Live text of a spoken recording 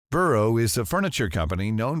Burrow is a furniture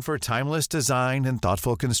company known for timeless design and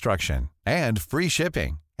thoughtful construction, and free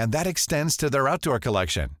shipping, and that extends to their outdoor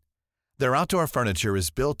collection. Their outdoor furniture is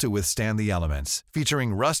built to withstand the elements,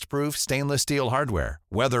 featuring rust-proof stainless steel hardware,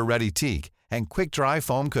 weather-ready teak, and quick-dry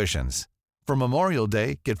foam cushions. For Memorial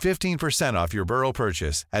Day, get 15% off your Burrow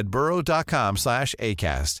purchase at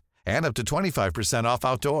burrow.com/ACAST, and up to 25% off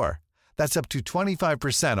outdoor. That's up to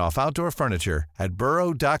 25% off outdoor furniture at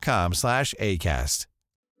burrow.com/ACAST.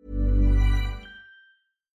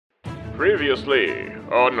 Previously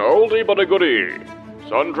on Oldie But a Goodie,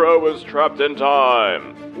 Sandro is trapped in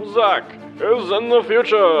time. Zach is in the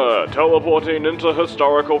future, teleporting into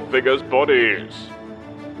historical figures' bodies.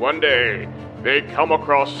 One day, they come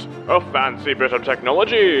across a fancy bit of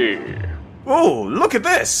technology. Oh, look at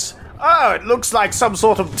this! Oh, it looks like some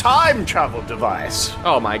sort of time travel device.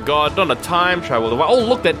 Oh my god, not a time travel device. Oh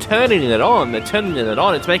look, they're turning it on.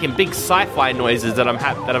 It's making big sci-fi noises that I've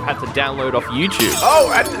had to download off YouTube.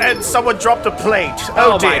 Oh, and someone dropped a plate.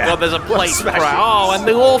 Oh dear. My god, there's a plate crash. Oh, and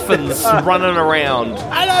the orphans running around.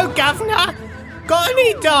 Hello, Governor. Got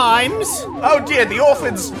any dimes? Oh dear, the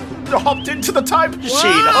orphans hopped into the time machine.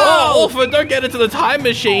 Oh, Orphan, don't get into the time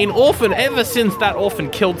machine. Orphan, ever since that orphan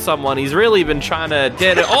killed someone, he's really been trying to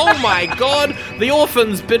get it. Oh my god, the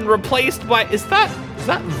orphan's been replaced by... Is that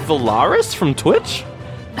Valaris from Twitch?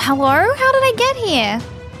 Hello? How did I get here?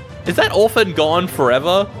 Is that orphan gone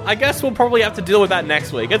forever? I guess we'll probably have to deal with that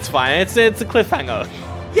next week. It's fine. It's a cliffhanger.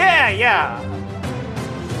 Yeah.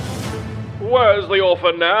 Where's the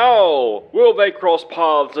orphan now? Will they cross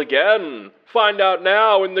paths again? Find out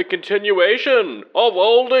now in the continuation of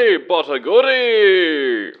Oldie But a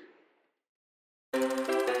Goodie.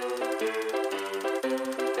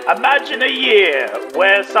 Imagine a year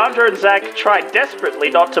where Sandra and Zach tried desperately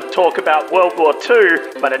not to talk about World War II,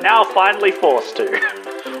 but are now finally forced to.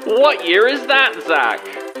 What year is that, Zach?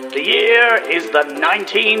 The year is the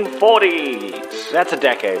 1940s. That's a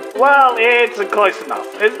decade. Well, it's close enough.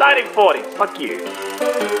 It's 1940s. Fuck you.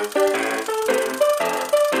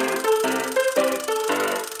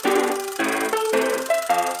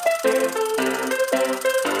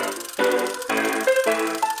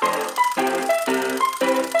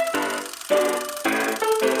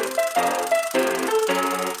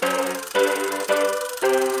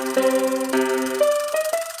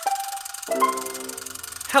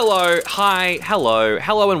 Hello,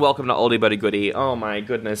 and welcome to Oldie But a Goodie. Oh my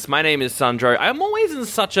goodness, my name is Sandro. I'm always in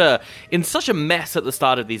such a mess at the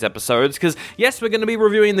start of these episodes, because yes, we're going to be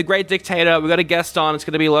reviewing The Great Dictator, we've got a guest on, it's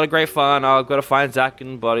going to be a lot of great fun, I've got to find Zach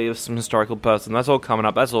and body of some historical person, that's all coming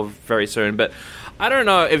up, that's all very soon, but I don't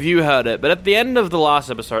know if you heard it, but at the end of the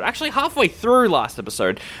last episode, actually halfway through last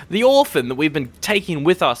episode, the orphan that we've been taking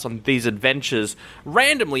with us on these adventures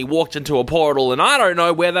randomly walked into a portal, and I don't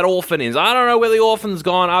know where that orphan is. I don't know where the orphan's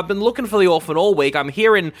gone. I've been looking for the orphan all week. I'm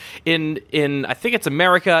here in I think it's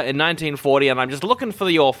America in 1940, and I'm just looking for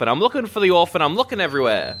the orphan. I'm looking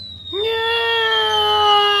everywhere.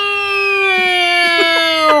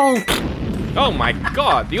 Oh my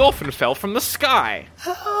god, the orphan fell from the sky.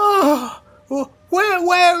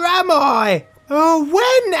 Where am I? Oh,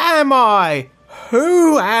 when am I?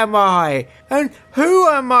 Who am I? And who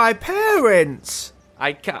are my parents?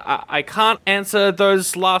 I can't answer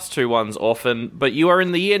those last two ones, Orphan, but you are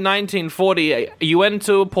in the year 1940. You went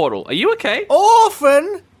to a portal. Are you okay?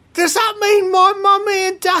 Orphan? Does that mean my mummy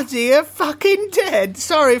and daddy are fucking dead?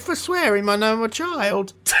 Sorry for swearing, I know I'm a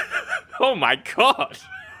child. Oh my god.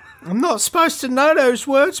 I'm not supposed to know those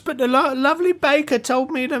words, but the lovely baker told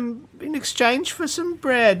me them in exchange for some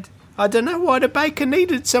bread. I don't know why the baker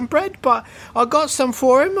needed some bread, but I got some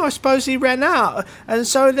for him. I suppose he ran out, and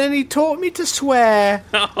so then he taught me to swear.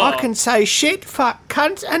 I can say shit, fuck,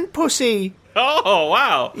 cunt, and pussy. Oh,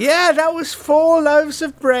 wow. Yeah, that was 4 loaves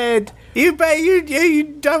of bread. You bet you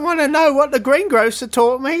don't want to know what the greengrocer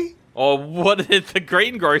taught me. Or what did the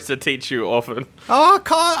greengrocer teach you, Orphan? Oh,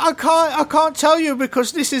 I can't tell you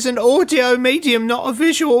because this is an audio medium, not a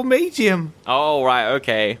visual medium. Oh, right,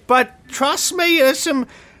 okay. But trust me, there's some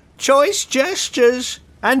choice gestures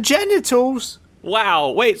and genitals.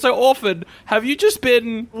 Wow, wait, so Orphan, have you just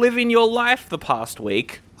been living your life the past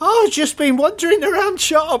week? I've just been wandering around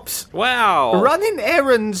shops. Wow. Running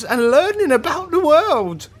errands and learning about the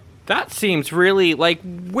world. That seems really, like,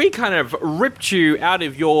 we kind of ripped you out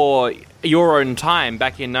of your own time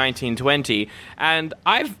back in 1920, and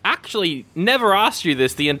I've actually never asked you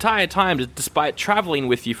this the entire time, despite traveling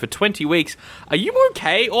with you for 20 weeks. Are you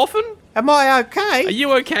okay, Orphan? Am I okay? Are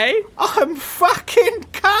you okay? I'm fucking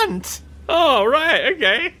cunt. Oh, right,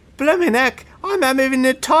 okay. Blimmin' heck, I'm having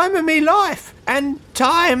the time of me life. And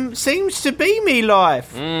time seems to be me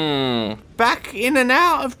life. Back in and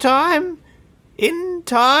out of time. In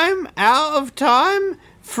time, out of time,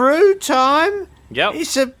 through time. Yep.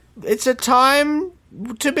 It's a time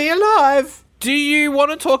to be alive. Do you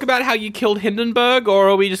want to talk about how you killed Hindenburg, or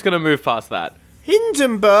are we just going to move past that?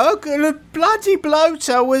 Hindenburg, the bloody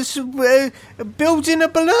bloater, was building a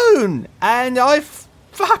balloon, and I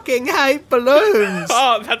fucking hate balloons.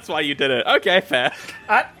 Oh, that's why you did it. Okay, fair.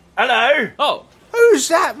 Hello. Oh. Who's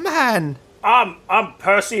that man? I'm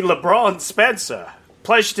Percy LeBron Spencer.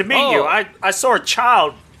 Pleasure to meet Oh. you. I saw a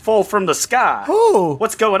child fall from the sky. Oh.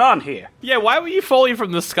 What's going on here? Yeah, why were you falling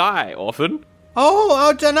from the sky, orphan? Oh,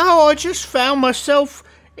 I don't know. I just found myself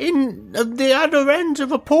in the other end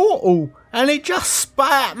of a portal, and it just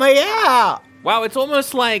spat me out. Wow, it's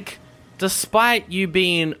almost like, despite you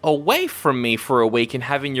being away from me for a week and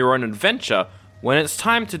having your own adventure, when it's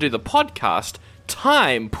time to do the podcast,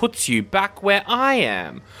 time puts you back where I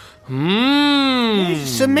am.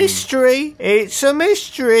 It's a mystery. It's a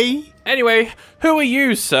mystery. Anyway, who are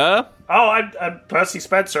you, sir? Oh, I'm Percy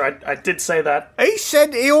Spencer. I did say that.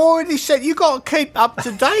 He already said, you got to keep up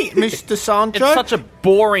to date, Mr. Sandro. It's such a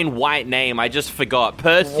boring white name, I just forgot.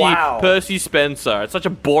 Percy Spencer. It's such a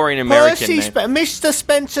boring American name. Mr.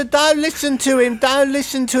 Spencer, don't listen to him. Don't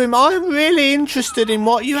listen to him. I'm really interested in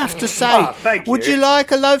what you have to say. Oh, thank you. Would you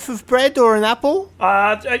like a loaf of bread or an apple?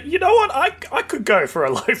 You know what? I could go for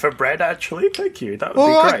a loaf of bread, actually. Thank you. That would All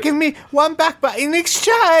be right, great. give me one back, but in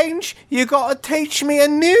exchange, you got to teach me a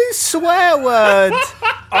new swear word.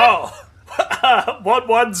 Oh, what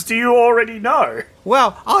ones do you already know?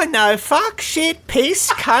 Well, I know fuck, shit, piss,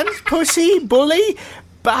 cunt, pussy, bully,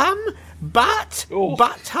 bum, butt,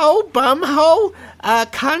 butthole, bumhole,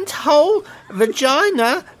 cunthole,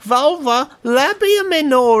 vagina, vulva, labia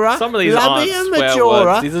minora, Some of these aren't labia swear majora,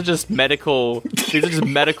 words. These are just medical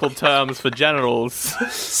terms for genitals.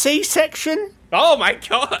 C-section. Oh my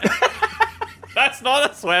god! That's not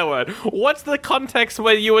a swear word. What's the context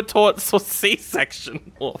where you were taught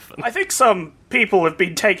C-section, orphan? I think some people have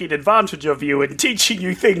been taking advantage of you and teaching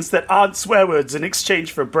you things that aren't swear words in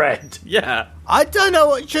exchange for bread. Yeah. I don't know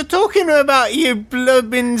what you're talking about, you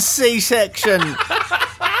blooming C-section.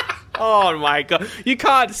 Oh my god. You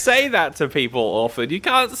can't say that to people, orphan. You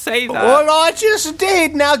can't say that. Well, I just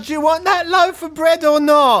did. Now, do you want that loaf of bread or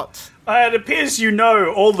not? It appears you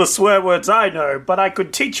know all the swear words I know, but I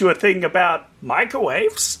could teach you a thing about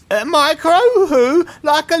microwaves. Micro who?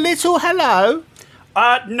 Like a little hello?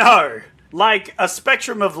 No. Like a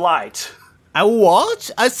spectrum of light. A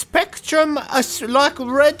what? A spectrum, like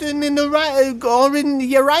red and in the or in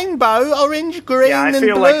your rainbow, orange, green, Yeah, I and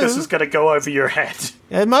feel blue. like this is going to go over your head.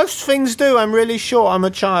 Most things do. I'm really short. I'm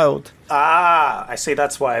a child. Ah, I see,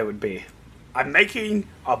 that's why it would be. I'm making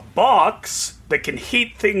a box that can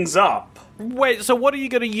heat things up. Wait, so what are you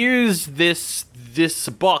going to use this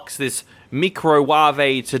box, this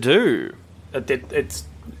microwave to do? It's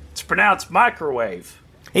pronounced microwave.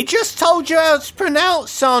 He just told you how it's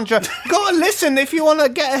pronounced, Sandra. Gotta listen if you want to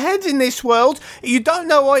get ahead in this world. You don't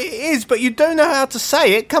know what it is, but you do know how to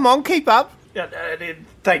say it. Come on, keep up. Yeah,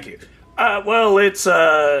 thank you. Well, it's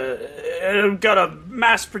gotta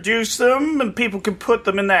mass produce them, and people can put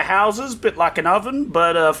them in their houses, bit like an oven,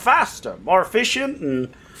 but faster, more efficient, and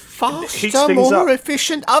heats Faster, things more up.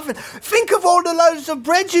 efficient oven. Think of all the loaves of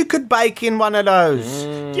bread you could bake in one of those.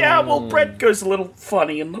 Yeah, well, bread goes a little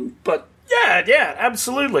funny in them, but yeah,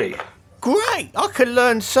 absolutely. Great. I could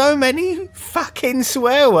learn so many fucking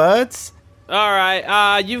swear words.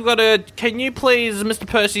 Alright, you've got to... Can you please, Mr.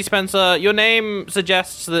 Percy Spencer, your name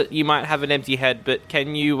suggests that you might have an empty head, but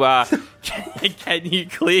can you, can you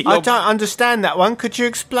clear your... I don't understand that one. Could you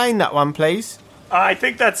explain that one, please? I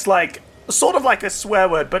think that's like sort of like a swear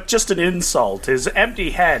word, but just an insult. Is empty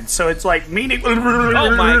head, so it's like meaning. Oh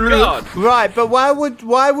my god! Right, but why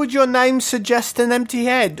would your name suggest an empty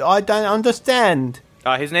head? I don't understand.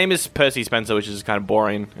 His name is Percy Spencer, which is kind of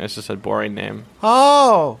boring. It's just a boring name.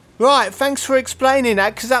 Oh, right. Thanks for explaining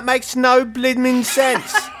that, because that makes no blimmin'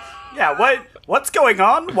 sense. Yeah, what's going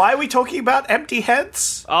on? Why are we talking about empty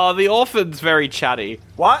heads? Oh, the orphan's very chatty.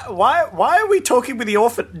 Why are we talking with the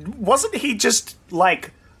orphan? Wasn't he just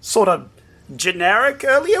like sort of generic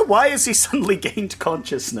earlier? Why has he suddenly gained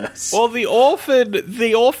consciousness? Well, the orphan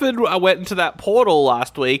went into that portal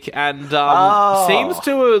last week and seems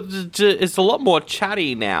to is a lot more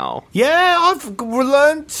chatty now. Yeah, I've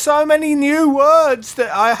learned so many new words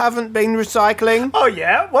that I haven't been recycling. Oh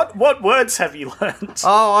yeah? What words have you learned?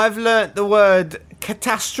 Oh, I've learnt the word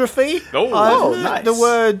catastrophe. Oh. I've Oh, learnt nice. the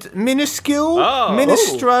word minuscule, Oh.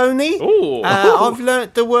 minestrone. Ooh. I've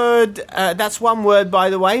learnt the word, that's one word, by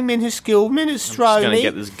the way, minuscule, minestrone. I'm just gonna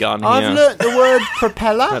get this gun I've here. learnt the word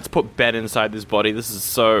propeller. Let's put Ben inside this body. This is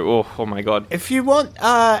so... Oh my god. If you want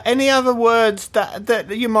any other words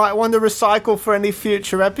that you might want to recycle for any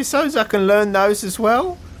future episodes, I can learn those as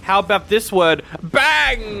well. How about this word?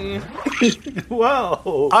 Bang!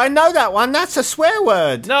 Whoa. I know that one. That's a swear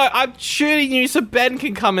word. No, I'm shooting you so Ben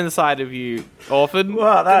can come inside of you, orphan.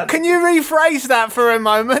 Well, that, Can you rephrase that for a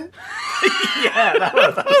moment? yeah, that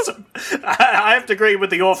was some, I have to agree with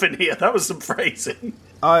the orphan here. That was some phrasing.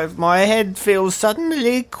 My head feels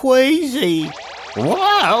suddenly queasy.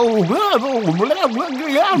 Wow!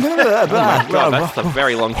 God, that's a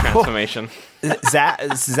very long transformation.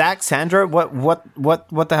 Zach, Sandra, what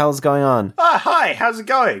the hell's going on? Hi, how's it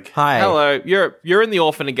going? Hi. Hello, you're in the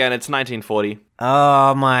orphan again. It's 1940.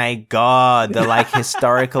 Oh my god, the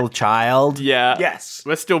historical child, Yeah. Yes.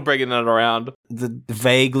 We're still bringing it around. the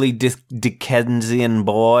vaguely Dickensian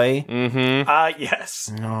boy.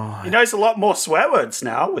 Yes. He knows a lot more swear words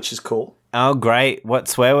now, which is cool. Oh great, what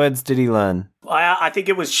swear words did he learn? I think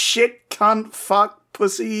it was shit, cunt, fuck,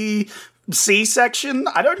 pussy, C-section.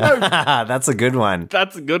 I don't know. That's a good one.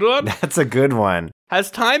 That's a good one. That's a good one. Has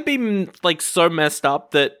time been so messed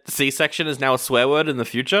up that C-section is now a swear word in the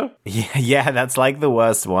future? Yeah, that's like the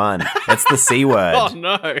worst one. It's the C word. Oh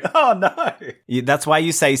no. Oh, no. That's why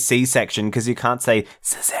you say C-section, because you can't say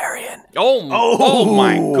cesarean. Oh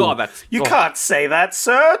my god, that's You can't say that,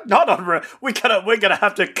 sir. Not on. We're gonna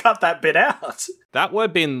have to cut that bit out. That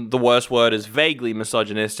word being the worst word is vaguely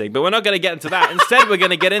misogynistic, but we're not going to get into that. Instead, we're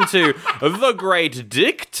going to get into the Great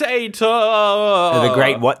Dictator. The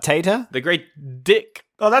great what, Tater? The Great Dick.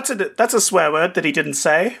 Oh, that's a swear word that he didn't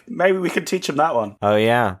say. Maybe we can teach him that one. Oh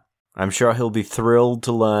yeah. I'm sure he'll be thrilled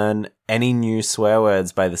to learn any new swear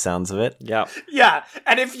words by the sounds of it. Yeah. Yeah,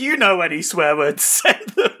 and if you know any swear words, send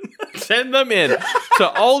them. Send them in to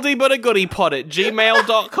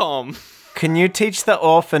oldiebutagoodiepod@gmail.com. Can you teach the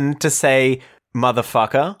orphan to say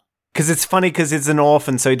motherfucker? Because it's funny because it's an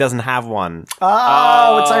orphan, so he doesn't have one.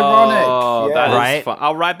 Oh, it's ironic. Oh, Yeah. that is Right? fun.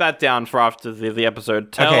 I'll write that down for after the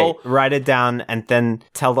episode. Okay, write it down and then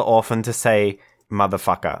tell the orphan to say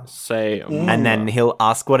motherfucker. Say, And then he'll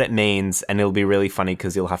ask what it means, and it'll be really funny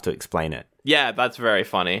because you'll have to explain it. yeah, that's very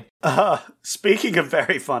funny. Speaking of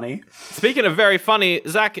very funny, Speaking of very funny,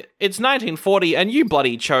 Zach, it's 1940 and you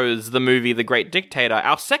bloody chose the movie The Great Dictator,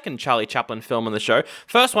 our second Charlie Chaplin film on the show.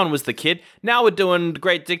 First one was The Kid, now we're doing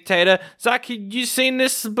Great Dictator. Zach, you seen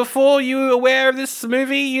this before? You aware of this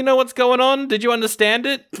movie? You know what's going on? Did you understand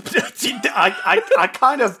it? I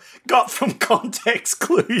kind of got from context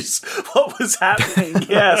clues what was happening.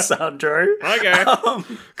 Yes, Andrew. Okay.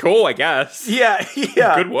 Cool, I guess. Yeah.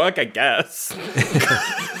 Good work, I guess.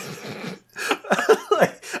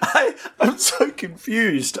 I'm so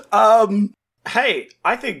confused. Hey,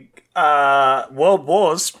 I think World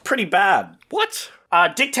War's pretty bad. What?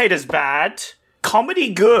 Dictator's bad.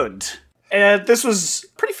 Comedy good. This was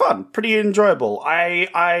pretty fun, pretty enjoyable.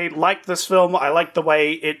 I liked this film. I liked the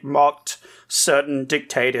way it mocked certain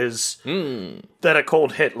dictators that are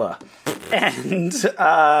called Hitler. And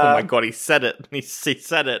Oh my god, he said it. He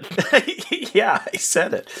said it. yeah, he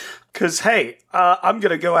said it. Because hey, I'm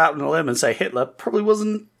gonna go out on a limb and say Hitler probably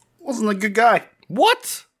wasn't a good guy.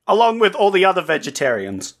 What? Along with all the other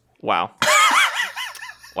vegetarians. Wow.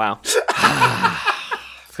 Wow. It's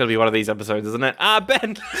gonna be one of these episodes, isn't it?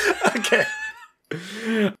 Ben. Okay.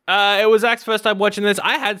 It was Zach's first time watching this.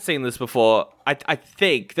 I had seen this before. I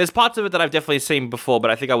think there's parts of it that I've definitely seen before, but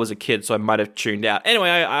I think I was a kid, so I might have tuned out. Anyway,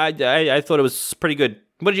 I thought it was pretty good.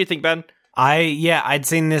 What did you think, Ben? I'd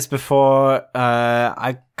seen this before.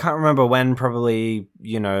 I can't remember when, probably,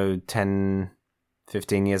 10,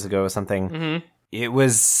 15 years ago or something. Mm-hmm. It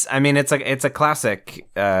was, it's a classic.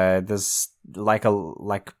 There's like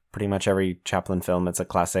pretty much every Chaplin film, it's a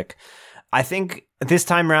classic. I think this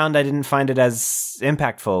time around I didn't find it as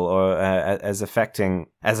impactful or as affecting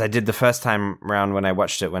as I did the first time round when I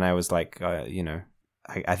watched it when I was like, I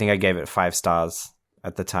think I gave it 5 stars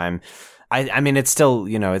at the time. I mean, it's still,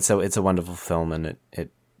 it's a wonderful film and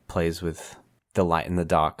it plays with the light and the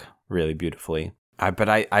dark really beautifully. But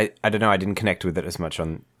I don't know, I didn't connect with it as much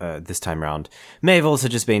on this time round. May have also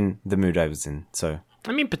just been the mood I was in, so.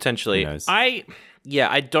 I mean, potentially. Who knows? I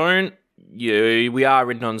don't. We are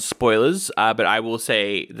written on spoilers, but I will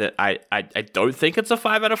say that I don't think it's a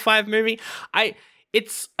 5 out of 5 movie.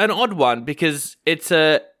 It's an odd one because it's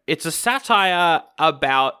a satire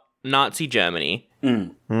about Nazi Germany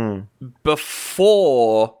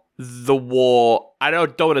before the war, I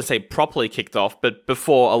don't want to say properly kicked off, but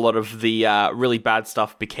before a lot of the really bad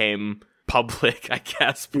stuff became public, I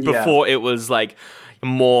guess. Before it was like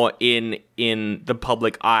more in the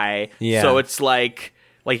public eye. Yeah. So it's like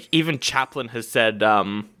even Chaplin has said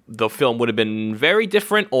the film would have been very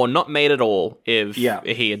different or not made at all if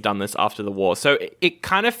he had done this after the war. So it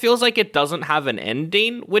kind of feels like it doesn't have an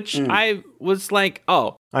ending, which I was like,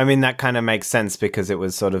 oh. I mean, that kind of makes sense because it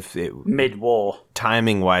was sort of mid-war,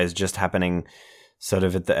 timing-wise, just happening sort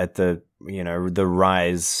of at the the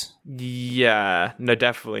rise. Yeah, no,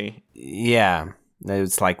 definitely. Yeah,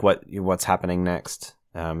 it's like what's happening next.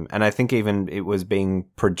 And I think even it was being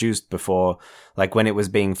produced before, like when it was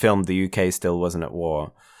being filmed, the UK still wasn't at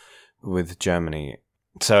war with Germany.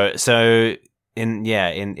 So in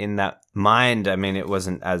that mind, I mean, it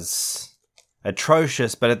wasn't as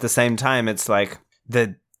atrocious, but at the same time, it's like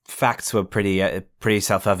the facts were pretty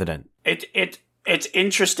self-evident. It's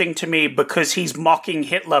interesting to me because he's mocking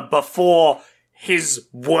Hitler before his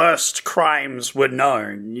worst crimes were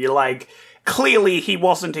known. You're like, clearly he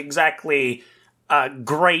wasn't exactly a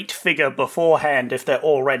great figure beforehand if they're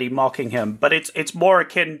already mocking him, but it's more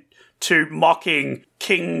akin to mocking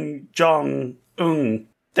Kim Jong-un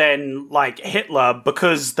than like Hitler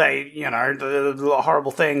because they, the horrible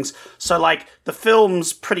things. So like the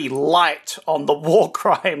film's pretty light on the war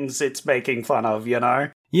crimes it's making fun of,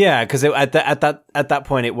 Yeah, because at that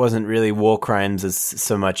point it wasn't really war crimes as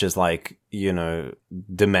so much as like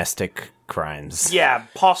domestic crimes. Yeah,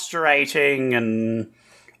 posturating and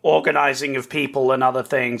organizing of people and other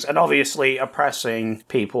things, and obviously oppressing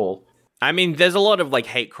people. I mean, there's a lot of like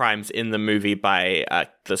hate crimes in the movie by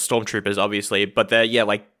the stormtroopers, obviously, but they're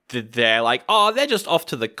like, oh, they're just off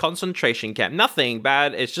to the concentration camp. Nothing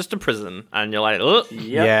bad. It's just a prison. And you're like, oh,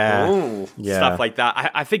 yeah, stuff like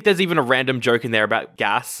that. I think there's even a random joke in there about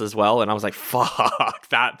gas as well. And I was like, fuck,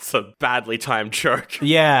 that's a badly timed joke.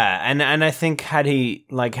 Yeah, and I think had he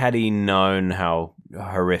known how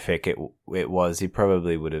horrific it was, he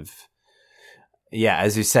probably would have. Yeah,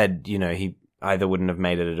 as you said, he either wouldn't have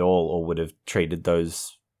made it at all or would have treated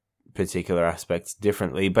those particular aspects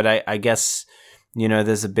differently. But I guess,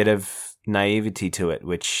 there's a bit of naivety to it,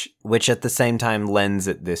 which at the same time lends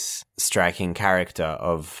it this striking character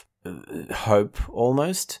of hope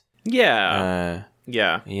almost. Yeah.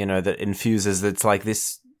 That infuses, it's like,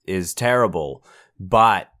 this is terrible,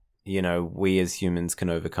 but, we as humans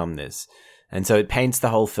can overcome this. And so it paints the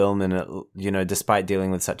whole film in a, despite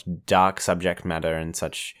dealing with such dark subject matter and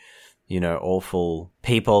such, awful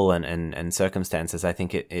people and circumstances, I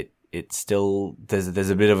think it still, there's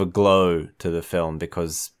a bit of a glow to the film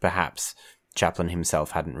because perhaps Chaplin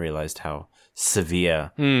himself hadn't realized how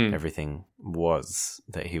severe everything was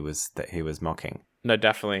that he was mocking. No,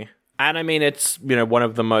 definitely. And I mean, it's, one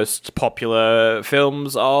of the most popular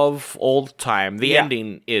films of all time. The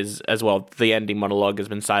ending is as well. The ending monologue has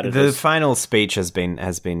been cited. The final speech has been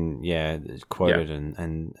quoted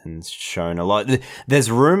and shown a lot. There's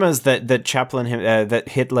rumors that Chaplin, that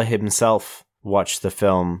Hitler himself watched the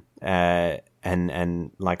film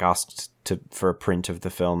and like asked for a print of the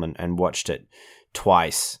film and watched it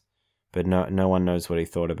twice. But no one knows what he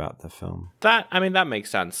thought about the film. That makes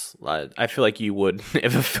sense. I feel like you would,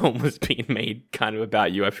 if a film was being made kind of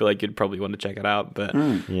about you, I feel like you'd probably want to check it out. But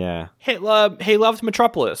yeah, Hitler, he loved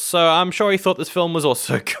Metropolis, so I'm sure he thought this film was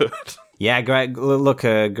also good. Yeah, great. Look,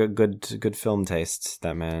 good film taste,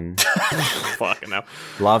 that man. Fucking hell.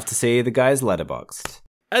 Love to see the guy's Letterboxd.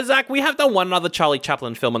 Zach, we have done one other Charlie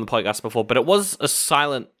Chaplin film on the podcast before, but it was a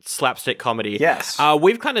silent slapstick comedy. Yes.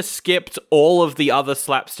 We've kind of skipped all of the other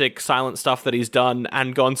slapstick silent stuff that he's done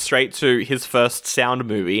and gone straight to his first sound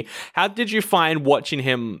movie. How did you find watching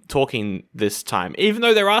him talking this time, even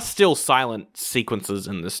though there are still silent sequences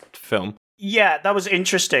in this film? Yeah, that was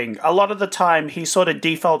interesting. A lot of the time, he sort of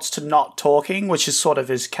defaults to not talking, which is sort of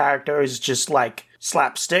his character, is just like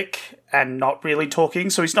slapstick and not really talking.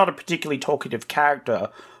 So he's not a particularly talkative character,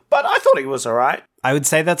 but I thought he was all right. I would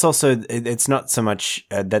say that's also, it's not so much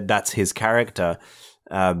that that's his character,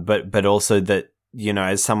 but also that,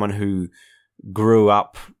 as someone who grew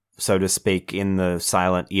up, so to speak, in the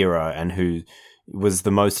silent era and who was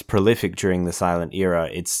the most prolific during the silent era,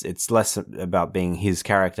 it's less about being his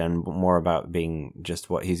character and more about being just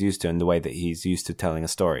what he's used to and the way that he's used to telling a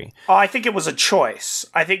story. Oh, I think it was a choice.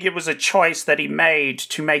 I think it was a choice that he made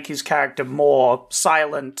to make his character more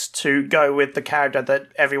silent, to go with the character that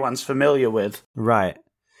everyone's familiar with. Right.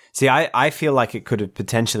 See, I feel like it could have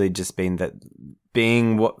potentially just been that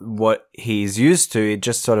being what he's used to, it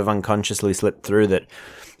just sort of unconsciously slipped through that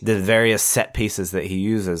the various set pieces that he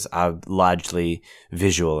uses are largely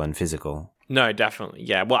visual and physical. No, definitely.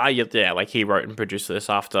 Yeah. Well, like he wrote and produced this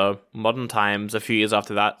after Modern Times, a few years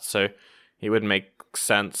after that, so it would make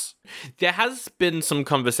sense. There has been some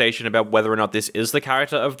conversation about whether or not this is the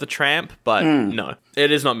character of the tramp, but no,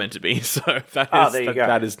 it is not meant to be. So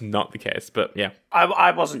that is not the case. But yeah,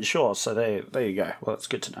 I wasn't sure, so there you go. Well, it's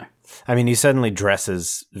good to know. I mean, he certainly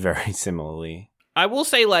dresses very similarly. I will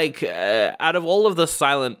say, like, out of all of the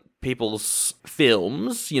silent people's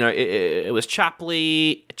films, it was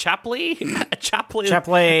Chapley. It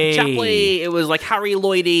was like Harry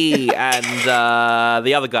Lloydie and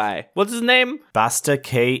the other guy. What's his name? Buster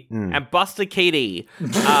Keaton. And Buster Keaton.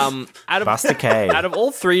 Buster K. Out of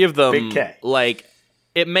all three of them, Big K. like,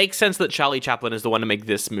 it makes sense that Charlie Chaplin is the one to make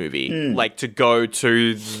this movie. Like, to go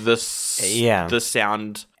to the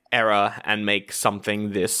sound era and make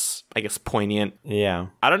something this, I guess, poignant. Yeah.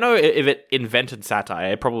 I don't know if it invented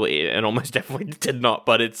satire. It almost definitely did not,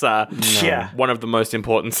 but it's one of the most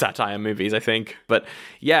important satire movies, I think. But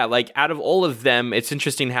yeah, like, out of all of them, it's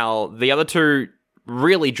interesting how the other two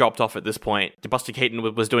really dropped off at this point. Buster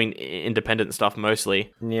Keaton was doing independent stuff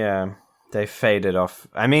mostly. Yeah, they faded off.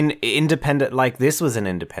 I mean, independent, like, this was an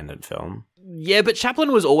independent film. Yeah, but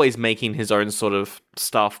Chaplin was always making his own sort of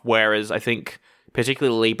stuff, whereas I think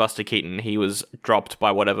particularly Buster Keaton, he was dropped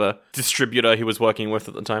by whatever distributor he was working with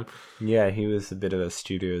at the time. Yeah, he was a bit of a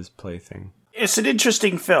studio's plaything. It's an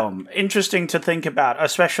interesting film. Interesting to think about,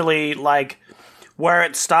 especially, like, where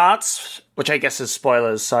it starts, which I guess is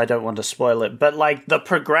spoilers, so I don't want to spoil it, but, like, the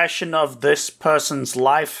progression of this person's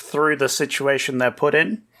life through the situation they're put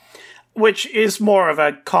in, which is more of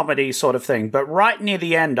a comedy sort of thing. But right near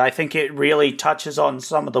the end, I think it really touches on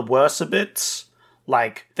some of the worser bits,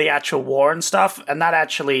 like the actual war and stuff, and that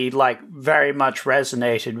actually, like, very much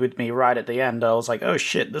resonated with me right at the end. I was like, oh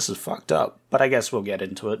shit, this is fucked up. But I guess we'll get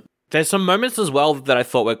into it. There's some moments as well that I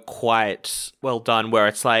thought were quite well done, where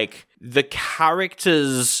it's like the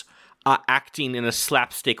characters are acting in a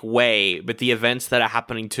slapstick way, but the events that are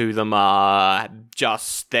happening to them are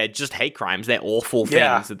they're just hate crimes. They're awful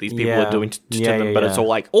things that these people are doing to them, but it's all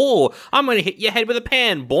like, oh, I'm going to hit your head with a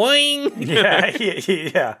pan, boing!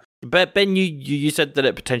 Yeah. But Ben, you said that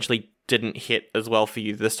it potentially didn't hit as well for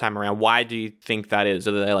you this time around. Why do you think that is?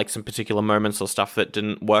 Are there like some particular moments or stuff that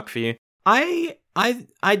didn't work for you? I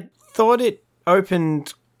thought it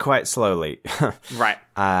opened quite slowly. Right.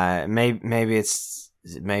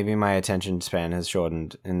 Maybe my attention span has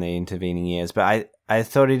shortened in the intervening years, but I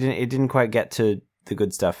thought it didn't quite get to the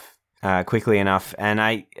good stuff quickly enough. And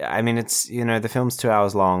I mean, it's, the film's 2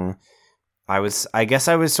 hours long. I guess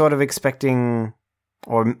I was sort of expecting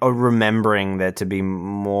or remembering there to be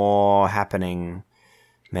more happening,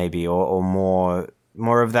 maybe, or more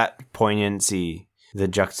of that poignancy, the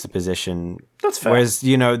juxtaposition. That's fair. Whereas,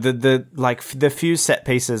 the few set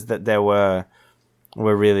pieces that there were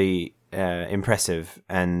really impressive,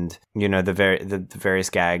 and the various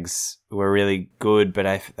gags were really good, but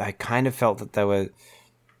I kind of felt that they were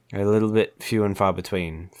a little bit few and far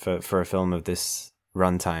between for a film of this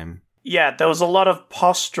runtime. Yeah, there was a lot of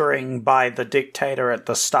posturing by the dictator at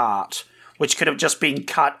the start, which could have just been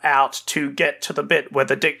cut out to get to the bit where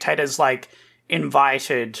the dictator's, like,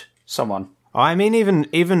 invited someone. I mean,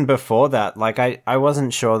 even before that, like, I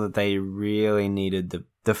wasn't sure that they really needed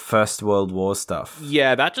the First World War stuff.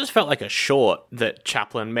 Yeah, that just felt like a short that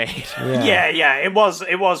Chaplin made. Yeah, it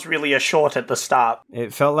was really a short at the start.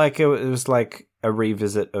 It felt like it was like a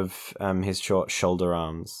revisit of his short Shoulder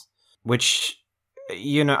Arms, which,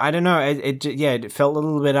 I don't know, it felt a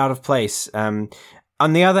little bit out of place. On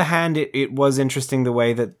the other hand, it was interesting the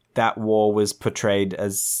way that war was portrayed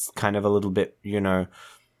as kind of a little bit,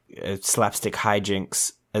 slapstick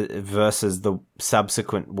hijinks versus the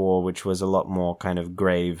subsequent war, which was a lot more kind of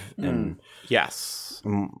grave and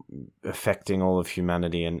affecting all of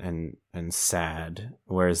humanity and sad,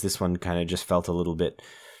 whereas this one kind of just felt a little bit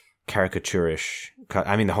caricaturish.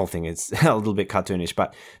 I mean, the whole thing is a little bit cartoonish,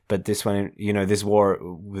 but this one, this war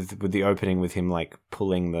with the opening with him like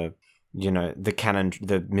pulling the cannon,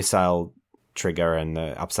 the missile trigger, and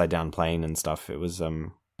the upside down plane and stuff. It was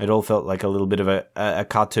it all felt like a little bit of a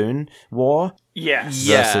cartoon war. Yes.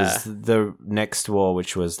 Versus the next war,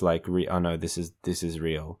 which was like, oh no, this is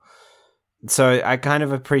real. So I kind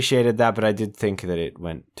of appreciated that, but I did think that it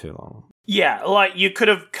went too long. Yeah, like, you could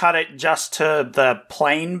have cut it just to the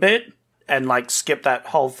plane bit and, like, skip that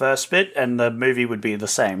whole first bit, and the movie would be the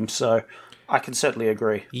same. So I can certainly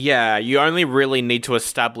agree. Yeah, you only really need to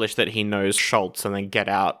establish that he knows Schultz and then get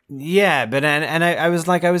out. Yeah, but and I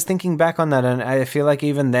was thinking back on that, and I feel like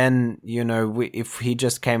even then, if he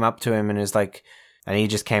just came up to him and is like, and he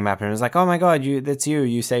just came up and was like, "Oh my god, that's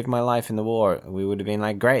you saved my life in the war," we would have been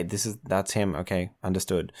like, "Great, that's him. Okay,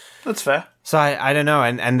 understood." That's fair. So I don't know,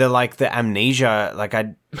 and the amnesia, like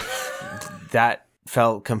that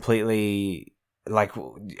felt completely like,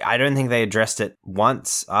 I don't think they addressed it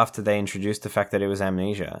once after they introduced the fact that it was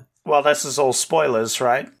amnesia. Well, this is all spoilers,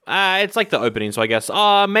 right? It's like the opening, so I guess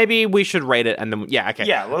maybe we should rate it and then okay.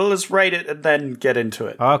 Yeah, well, let's rate it and then get into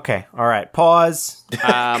it. Okay, all right. Pause.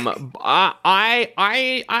 I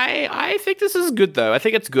think this is good though. I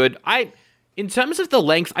think it's good. In terms of the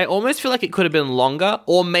length, I almost feel like it could have been longer,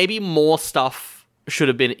 or maybe more stuff should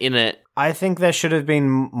have been in it. I think there should have been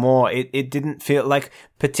more. It didn't feel like,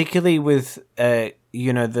 particularly with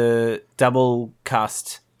the double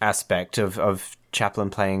cast aspect of Chaplin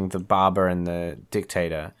playing the barber and the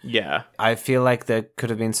dictator. Yeah. I feel like there could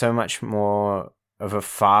have been so much more of a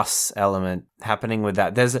farce element happening with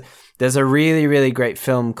that. There's a really, really great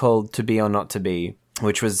film called To Be or Not to Be,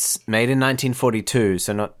 which was made in 1942,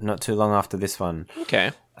 so not too long after this one.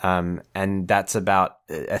 Okay. And that's about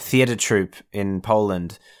a theater troupe in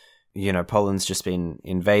Poland. Poland's just been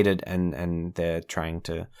invaded and they're trying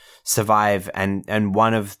to survive, and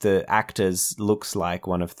one of the actors looks like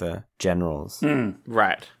one of the generals.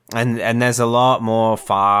 Right. And there's a lot more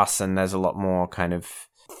farce and there's a lot more kind of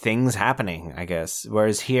things happening, I guess.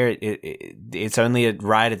 Whereas here, it's only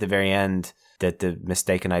right at the very end that the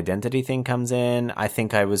mistaken identity thing comes in. I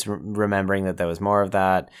think I was remembering that there was more of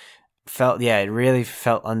that. It really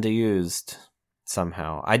felt underused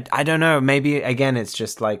somehow. I don't know. Maybe, again, it's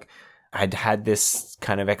just like I'd had this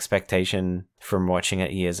kind of expectation from watching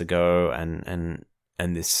it years ago, and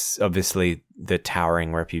this, obviously, the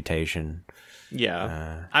towering reputation.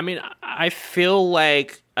 Yeah. I mean, I feel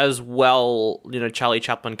like as well, Charlie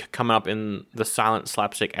Chaplin coming up in the silent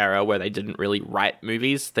slapstick era where they didn't really write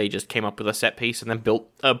movies. They just came up with a set piece and then built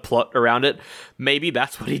a plot around it. Maybe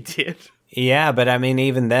that's what he did. Yeah, but I mean,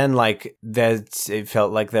 even then, like, it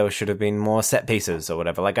felt like there should have been more set pieces or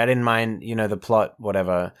whatever. Like, I didn't mind, the plot,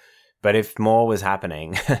 whatever. But if more was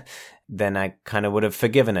happening, then I kind of would have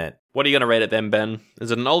forgiven it. What are you going to rate it then, Ben? Is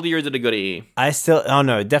it an oldie or is it a goodie?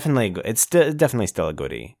 Definitely. It's definitely still a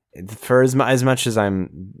goodie. For as much as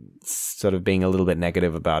I'm sort of being a little bit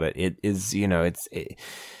negative about it, it is, it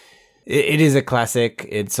is a classic.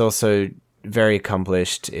 It's also very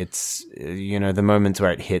accomplished. It's, the moments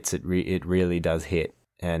where it hits, it really does hit.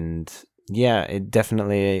 And yeah, it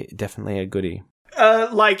definitely a goodie.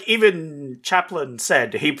 Like even Chaplin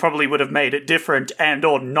said, he probably would have made it different and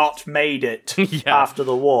or not made it after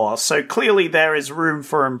the war. So clearly there is room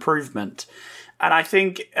for improvement. And I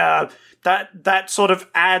think that sort of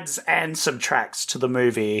adds and subtracts to the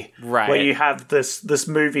movie. Right. Where you have this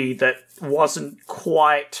movie that wasn't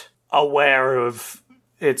quite aware of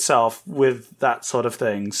itself with that sort of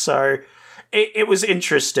thing. So it was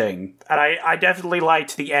interesting. And I definitely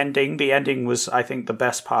liked the ending. The ending was, I think, the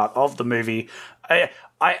best part of the movie.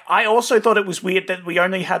 I also thought it was weird that we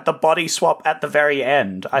only had the body swap at the very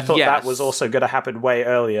end. I thought that was also going to happen way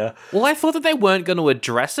earlier. Well, I thought that they weren't going to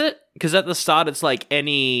address it, because at the start it's like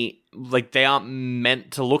they aren't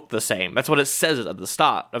meant to look the same. That's what it says at the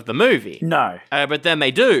start of the movie. No. But then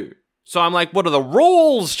they do. So I'm like, what are the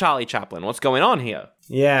rules, Charlie Chaplin? What's going on here?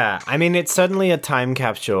 Yeah, I mean, it's certainly a time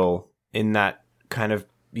capsule in that kind of,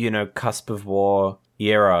 cusp of war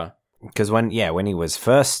era. Because when he was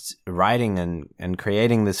first writing and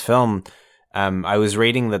creating this film, I was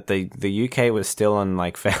reading that the UK was still on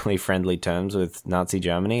like fairly friendly terms with Nazi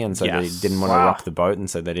Germany, and so they didn't want to rock the boat, and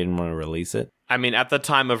so they didn't want to release it. I mean, at the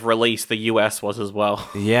time of release, the US was as well.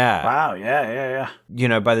 Yeah. Wow,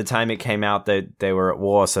 yeah. By the time it came out, they were at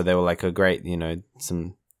war, so they were like, oh, great,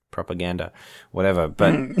 some propaganda, whatever.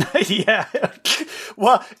 But yeah.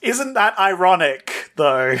 Well, isn't that ironic,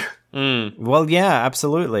 though? Well, yeah,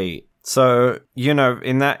 absolutely. So, in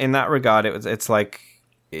that regard, it's like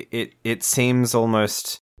it seems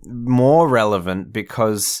almost more relevant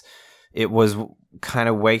because it was kind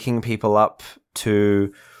of waking people up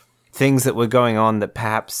to things that were going on that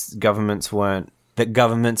perhaps governments were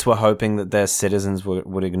hoping that their citizens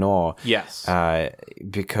would ignore. Yes.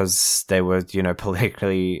 Because they were,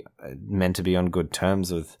 politically meant to be on good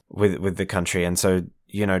terms with the country. And so,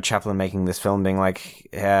 Chaplin making this film being like,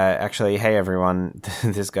 actually, hey, everyone,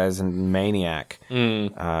 this guy's a maniac.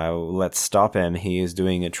 Let's stop him. He is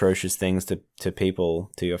doing atrocious things to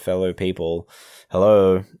people, to your fellow people.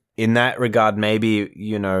 Hello. In that regard, maybe,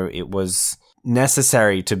 it was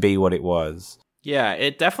necessary to be what it was. Yeah,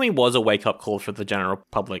 it definitely was a wake-up call for the general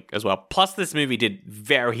public as well. Plus, this movie did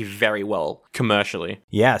very, very well commercially.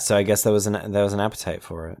 Yeah, so I guess there was an appetite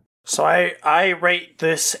for it. So I rate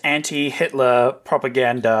this anti-Hitler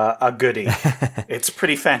propaganda a goodie. It's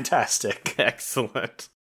pretty fantastic. Excellent.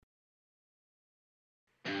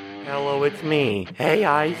 Hello, it's me. Hey,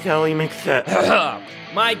 I, Sally McSet.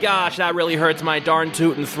 My gosh, that really hurts my darn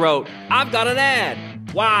tootin' throat. I've got an ad.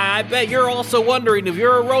 Why, I bet you're also wondering if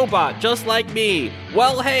you're a robot just like me.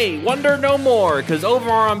 Well, hey, wonder no more, because over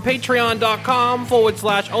on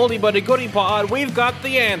patreon.com/oldiebutygoodiepod, we've got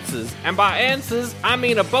the answers. And by answers, I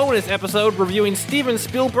mean a bonus episode reviewing Steven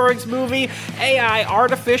Spielberg's movie, AI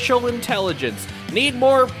Artificial Intelligence. Need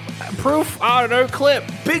more proof? I don't know, clip.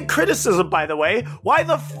 Big criticism, by the way. Why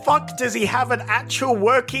the fuck does he have an actual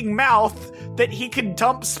working mouth that he can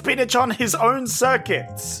dump spinach on his own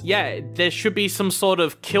circuits? Yeah, there should be some sort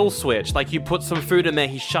of kill switch. Like, you put some food in there,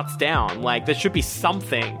 he shuts down. Like, there should be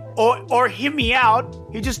something. Or hear me out,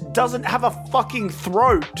 he just doesn't have a fucking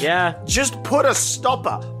throat. Yeah. Just put a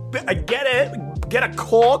stopper. Get it? Get a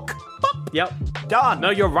cork. Boop. Yep. Done. No,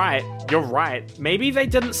 you're right. You're right. Maybe they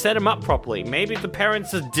didn't set him up properly. Maybe the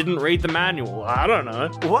parents just didn't read the manual. I don't know.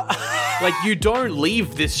 What? Like, you don't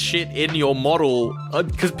leave this shit in your model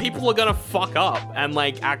because people are gonna fuck up and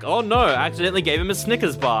like act, oh no, I accidentally gave him a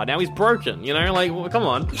Snickers bar. Now he's broken. You know, like, well, come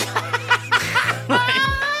on.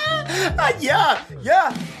 Yeah.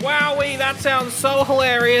 Wowie, that sounds so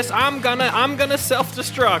hilarious. I'm gonna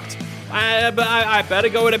self-destruct. I better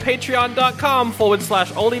go to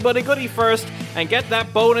patreon.com/oldiebutygoodie first and get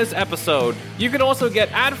that bonus episode. You can also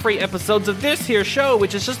get ad-free episodes of this here show,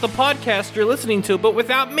 which is just the podcast you're listening to, but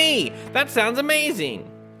without me. That sounds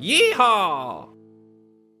amazing. Yeehaw!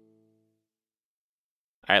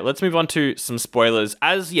 Alright, let's move on to some spoilers.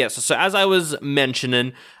 So as I was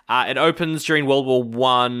mentioning, it opens during World War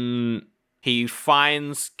I. He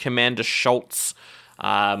finds Commander Schultz.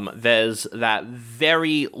 There's that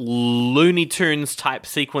very Looney Tunes type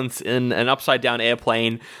sequence in an upside down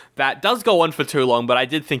airplane that does go on for too long, but I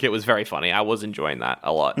did think it was very funny. I was enjoying that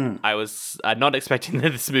a lot. I was not expecting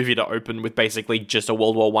this movie to open with basically just a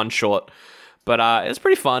World War I short, but it's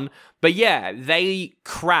pretty fun. But yeah, they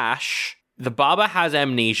crash. The barber has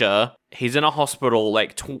amnesia. He's in a hospital,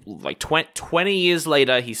 20 years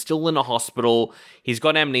later, he's still in a hospital. He's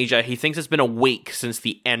got amnesia. He thinks it's been a week since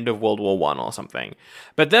the end of World War I or something.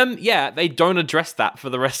 But then, yeah, they don't address that for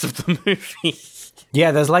the rest of the movie.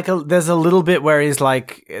 Yeah, there's a little bit where he's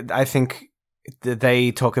like, I think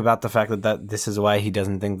they talk about the fact that this is why he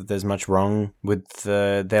doesn't think that there's much wrong with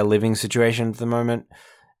their living situation at the moment.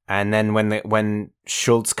 And then when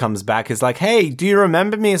Schultz comes back, he's like, hey, do you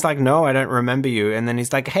remember me? It's like, no, I don't remember you. And then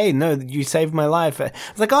he's like, hey, no, you saved my life.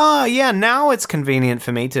 It's like, oh, yeah, now it's convenient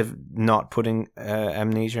for me to not putting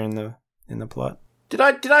amnesia in the plot. Did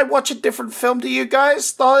I watch a different film to you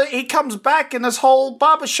guys? He comes back and his whole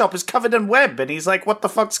barbershop is covered in web and he's like, what the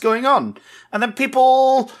fuck's going on? And then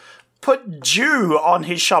people put Jew on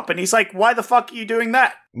his shop and he's like, why the fuck are you doing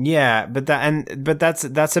that? Yeah, but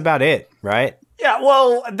that's about it, right? Yeah,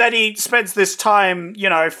 well, then he spends this time,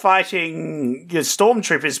 fighting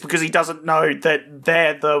stormtroopers because he doesn't know that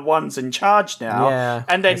they're the ones in charge now. Yeah,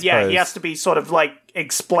 and then, he has to be sort of,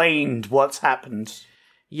 explained what's happened.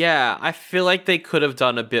 Yeah, I feel like they could have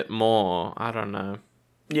done a bit more. I don't know.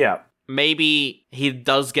 Yeah. Maybe he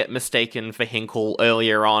does get mistaken for Hinkle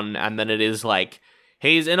earlier on, and then it is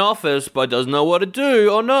he's in office but doesn't know what to do.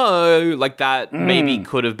 Oh no! Like that maybe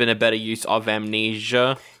could have been a better use of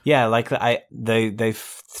amnesia. Yeah, they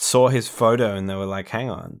saw his photo and they were like, hang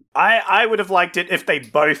on. I would have liked it if they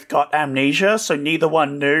both got amnesia, so neither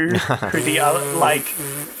one knew who the other,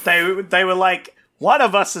 they were like, one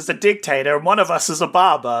of us is a dictator and one of us is a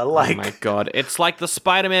barber. Oh my god, it's like the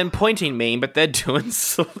Spider-Man pointing meme, but they're doing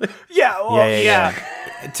something. Yeah, well, yeah.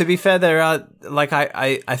 To be fair, there are,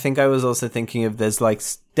 I think I was also thinking of there's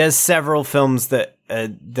several films that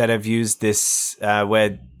have used this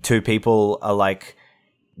where two people are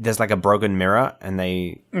there's a broken mirror and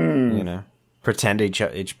they, pretend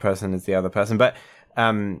each person is the other person. But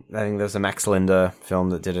I think there's a Max Linder film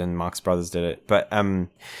that did it and Marx Brothers did it. But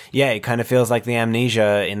it kind of feels like the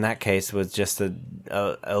amnesia in that case was just a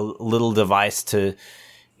little device to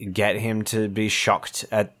get him to be shocked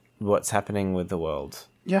at what's happening with the world.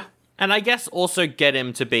 Yeah. And I guess also get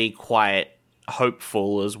him to be quite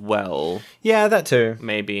hopeful as well. Yeah, that too.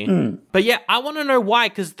 Maybe. But yeah, I want to know why,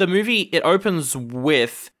 because the movie, it opens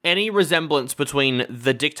with any resemblance between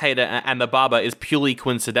the dictator and the barber is purely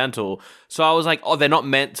coincidental. So I was like, oh, they're not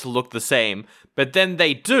meant to look the same. But then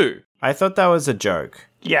they do. I thought that was a joke.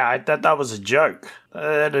 Yeah, that was a joke.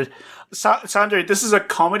 Sandro, this is a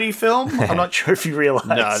comedy film? I'm not sure if you realize.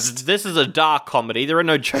 No, this is a dark comedy. There are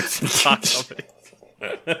no jokes in dark comedy.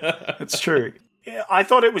 It's true. I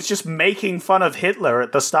thought it was just making fun of Hitler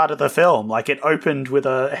at the start of the film. Like, it opened with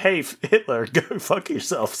a, hey, Hitler, go fuck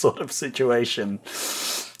yourself sort of situation.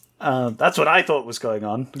 That's what I thought was going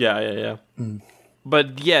on. Yeah.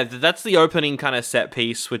 But yeah, that's the opening kind of set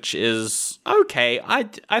piece, which is okay.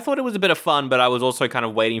 I thought it was a bit of fun, but I was also kind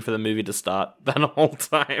of waiting for the movie to start that whole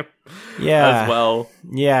time. Yeah, as well.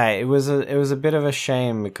 Yeah, it was a bit of a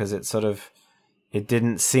shame because it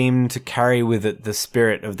didn't seem to carry with it the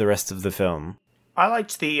spirit of the rest of the film. I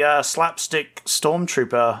liked the slapstick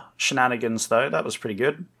stormtrooper shenanigans, though. That was pretty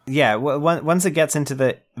good. Yeah, once it gets into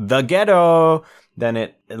the ghetto, then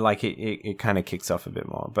it kind of kicks off a bit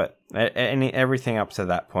more. But everything up to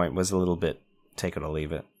that point was a little bit take it or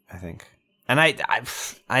leave it, I think. And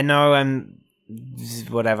I know I'm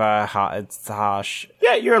whatever, it's harsh.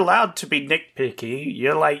 Yeah, you're allowed to be nitpicky.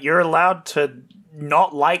 You're allowed to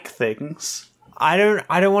not like things. I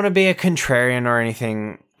don't want to be a contrarian or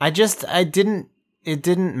anything. It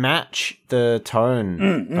didn't match the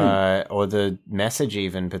tone or the message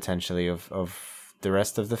even potentially of the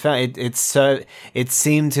rest of the film. It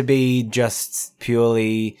seemed to be just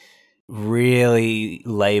purely really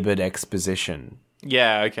labored exposition.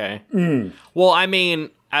 Yeah, okay. Well, I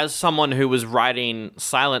mean, as someone who was writing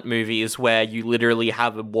silent movies where you literally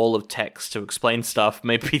have a wall of text to explain stuff,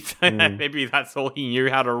 maybe maybe that's all he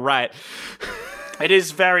knew how to write. It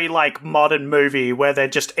is very, like, modern movie where they're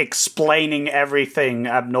just explaining everything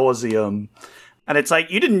ad nauseum. And it's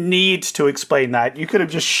like, you didn't need to explain that. You could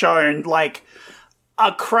have just shown, like,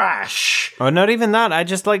 a crash. Or not even that. I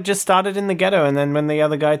just started in the ghetto, and then when the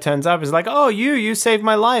other guy turns up, it's like, oh, you saved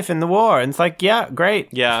my life in the war. And it's like, yeah, great.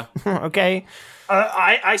 Yeah. Okay.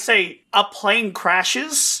 I say a plane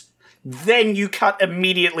crashes, then you cut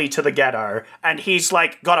immediately to the ghetto, and he's,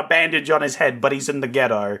 like, got a bandage on his head, but he's in the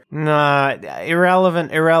ghetto. Nah,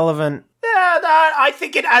 irrelevant. Yeah, I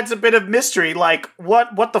think it adds a bit of mystery, like,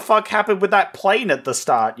 what the fuck happened with that plane at the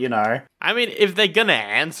start, you know? I mean, if they're gonna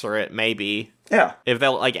answer it, maybe. Yeah. If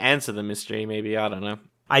they'll, like, answer the mystery, maybe, I don't know.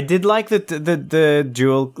 I did like the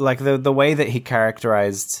dual, like, the way that he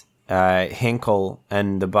characterized Hinkle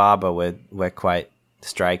and the barber were quite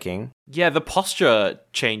striking. Yeah, the posture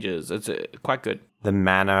changes. It's quite good. The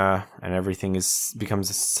manner and everything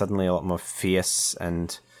becomes suddenly a lot more fierce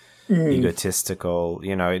and egotistical.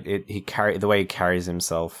 You know, the way he carries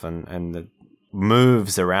himself and the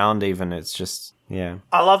moves around even. It's just, yeah.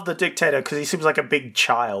 I love the dictator because he seems like a big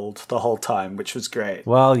child the whole time, which was great.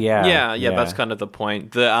 Well, yeah. Yeah, that's kind of the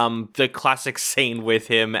point. The classic scene with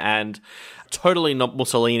him and totally not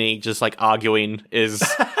Mussolini just, like, arguing is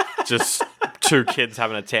just two kids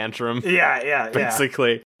having a tantrum. Yeah.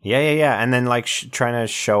 Basically. Yeah. And then, like, trying to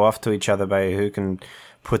show off to each other by who can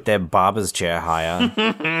put their barber's chair higher.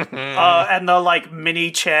 And the, like,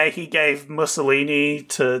 mini chair he gave Mussolini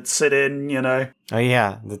to sit in, you know. Oh,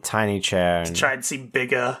 yeah, the tiny chair. To try and seem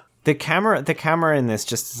bigger. The camera in this,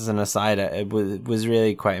 just as an aside, it was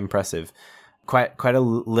really quite impressive. Quite a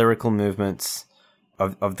lyrical movements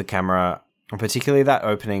of the camera, particularly that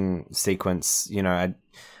opening sequence. You know,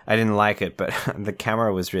 I didn't like it, but the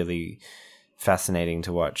camera was really fascinating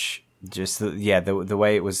to watch. Just the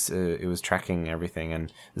way it was tracking everything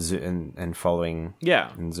and following,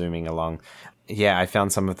 and zooming along. Yeah, I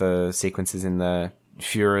found some of the sequences in the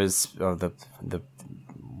Führer's or the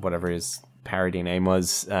whatever his parody name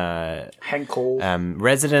was, Henkel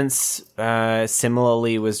residence.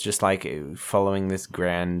 Similarly, was just like following this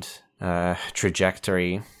grand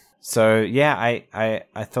trajectory. So yeah,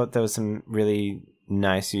 I thought there was some really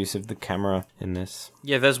nice use of the camera in this.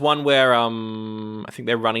 Yeah, there's one where I think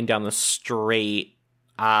they're running down the street.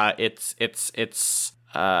 It's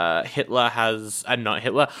Hitler has not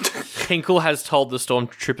Hitler. Hinkle has told the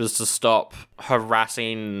stormtroopers to stop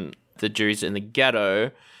harassing the Jews in the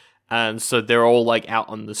ghetto. And so they're all, like, out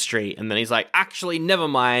on the street. And then he's like, actually, never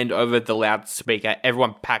mind, over the loudspeaker.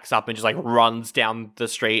 Everyone packs up and just, like, runs down the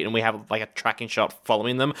street. And we have, like, a tracking shot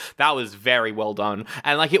following them. That was very well done.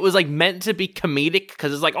 And, like, it was, like, meant to be comedic.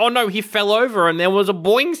 Because it's like, oh, no, he fell over and there was a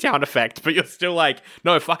boing sound effect. But you're still like,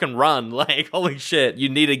 no, fucking run. Like, holy shit, you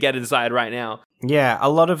need to get inside right now. Yeah, a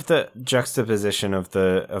lot of the juxtaposition of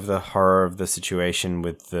the horror of the situation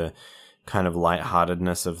with the kind of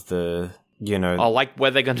lightheartedness of the... You know, like where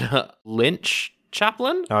they're gonna lynch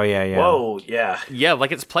Chaplin? Oh, yeah. Whoa, yeah. Yeah,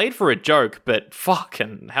 like it's played for a joke, but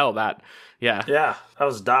fucking hell, yeah. Yeah, that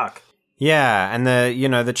was dark. Yeah, and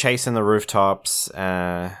the chase in the rooftops,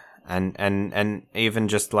 and even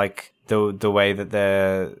just like the way that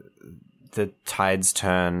the tides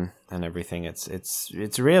turn and everything. It's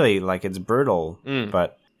really like it's brutal,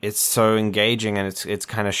 but it's so engaging and it's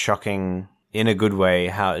kind of shocking in a good way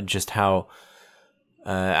how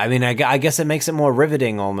I mean, I guess it makes it more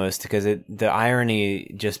riveting almost because the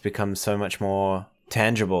irony just becomes so much more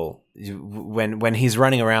tangible when he's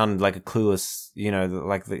running around like a clueless,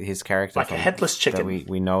 his character, like a headless chicken that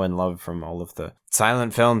we know and love from all of the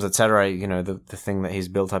silent films, etc. The thing that he's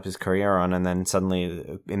built up his career on, and then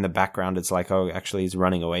suddenly in the background it's like, oh, actually he's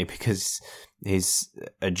running away because he's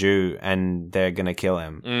a Jew and they're gonna kill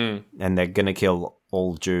him, and they're gonna kill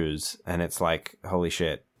all Jews, and it's like, holy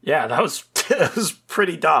shit. Yeah, that was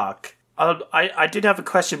pretty dark. I did have a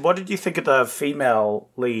question. What did you think of the female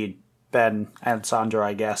lead, Ben and Sandra,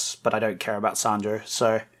 I guess, but I don't care about Sandra,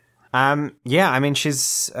 so... Yeah, I mean,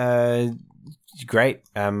 she's great,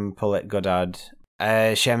 Paulette Goddard.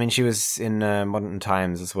 She was in Modern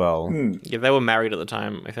Times as well. Yeah, they were married at the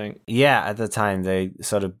time, I think. Yeah, at the time, they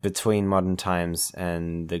sort of, between Modern Times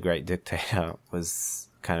and The Great Dictator was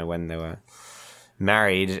kind of when they were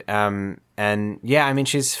married. And yeah, I mean,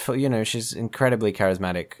 she's incredibly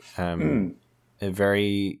charismatic, a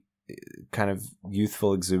very kind of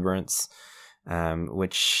youthful exuberance,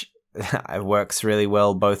 which works really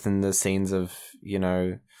well both in the scenes of,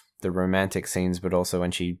 the romantic scenes, but also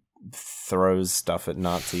when she throws stuff at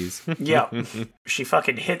Nazis. Yeah. She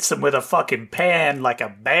fucking hits them with a fucking pan like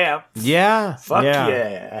a bam. Yeah. Fuck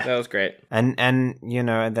yeah. That was great. And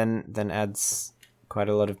then adds quite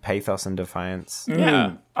a lot of pathos and defiance.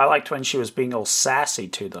 Yeah. I liked when she was being all sassy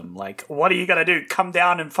to them. Like, what are you gonna do? Come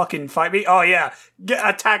down and fucking fight me? Oh, yeah.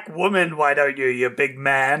 Attack woman, why don't you big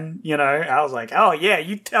man? I was like, oh, yeah,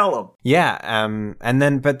 you tell them. Yeah.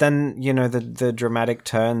 But then, the dramatic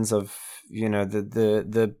turns of,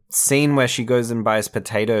 the scene where she goes and buys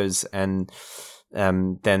potatoes and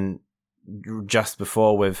then just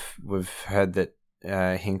before we've heard that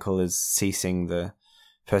Hinkle is ceasing the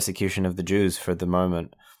persecution of the Jews for the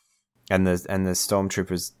moment, and the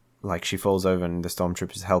stormtroopers, like, she falls over and the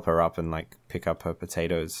stormtroopers help her up and like pick up her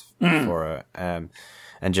potatoes for her,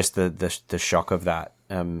 and just the shock of that,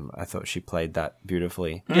 I thought she played that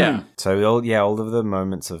beautifully. Yeah. So all of the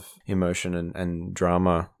moments of emotion and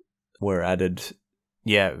drama were added,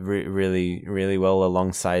 really, really well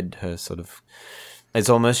alongside her sort of. It's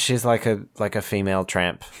almost, she's like a female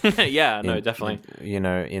tramp. Yeah, no, definitely.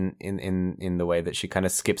 In the way that she kind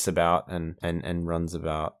of skips about and runs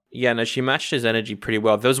about. Yeah, no, she matched his energy pretty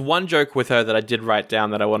well. There was one joke with her that I did write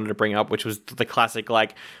down that I wanted to bring up, which was the classic,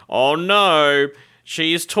 like, oh no,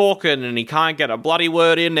 she's talking and he can't get a bloody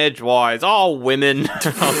word in edgewise. Oh, women. I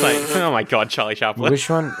was like, oh my God, Charlie Chaplin. Which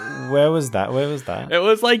one? Where was that? It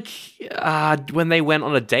was like when they went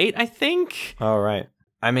on a date, I think. Oh, right.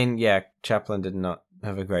 I mean, yeah, Chaplin did not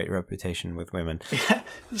have a great reputation with women.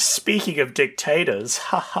 Speaking of dictators,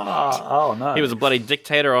 haha, oh no. He was a bloody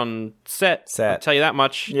dictator on set. I'll tell you that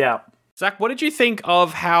much. Yeah. Zach, what did you think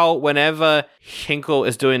of how whenever Hinkle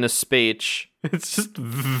is doing a speech, it's just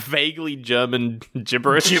vaguely German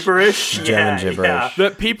gibberish? German gibberish. Yeah.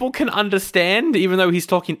 That people can understand, even though he's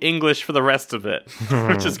talking English for the rest of it,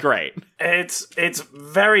 which is great. It's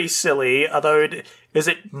very silly, although is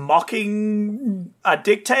it mocking a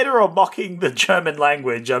dictator or mocking the German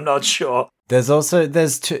language? I'm not sure. There's a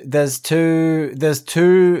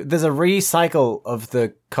recycle of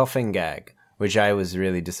the coughing gag, which I was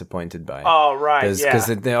really disappointed by. Oh, right, Because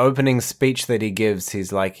the opening speech that he gives,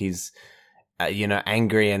 he's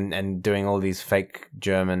angry and doing all these fake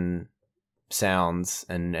German sounds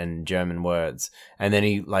and German words. And then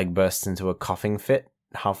he, like, bursts into a coughing fit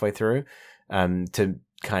halfway through, to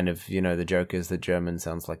kind of, the joke is that German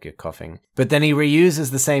sounds like you're coughing. But then he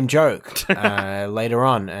reuses the same joke later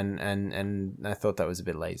on, and I thought that was a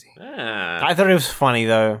bit lazy. I thought it was funny,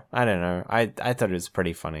 though. I don't know. I thought it was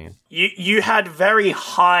pretty funny. You had very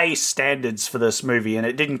high standards for this movie, and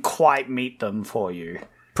it didn't quite meet them for you.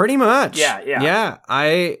 Pretty much. Yeah. Yeah,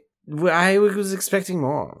 I was expecting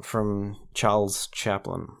more from Charles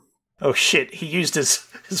Chaplin. Oh shit, he used his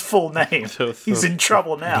full name. He's in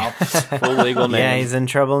trouble now. Full legal name. Yeah, he's in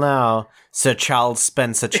trouble now. Sir Charles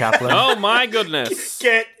Spencer Chaplin. Oh my goodness.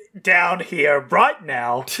 Get down here right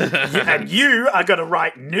now, and you are going to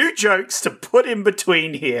write new jokes to put in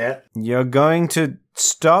between here. You're going to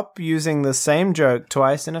stop using the same joke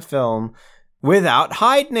twice in a film without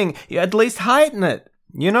heightening. You at least heighten it.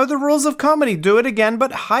 You know the rules of comedy. Do it again,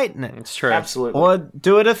 but heighten it. It's true. Absolutely. Or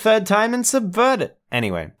do it a third time and subvert it.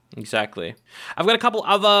 Anyway. Exactly. I've got a couple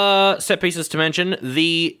other set pieces to mention.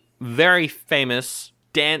 The very famous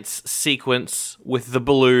dance sequence with the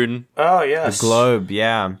balloon. Oh, yes. The globe,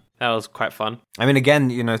 yeah. That was quite fun. I mean, again,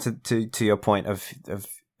 to your point of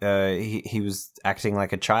he was acting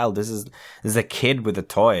like a child. This is a kid with a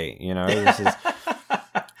toy, This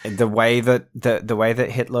is the way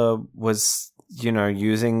that Hitler was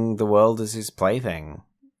using the world as his plaything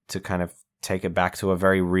to kind of take it back to a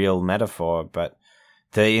very real metaphor. But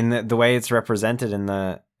the way it's represented in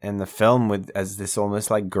the film as this almost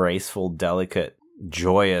like graceful, delicate,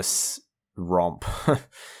 joyous romp,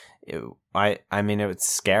 I mean, it's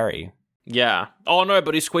scary. Yeah. Oh no,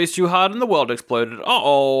 but he squeezed too hard and the world exploded.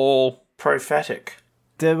 Uh-oh. Prophetic.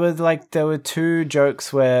 There were two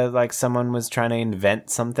jokes where like someone was trying to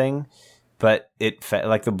invent something, but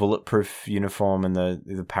like the bulletproof uniform and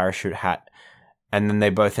the parachute hat, and then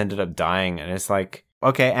they both ended up dying, and it's like,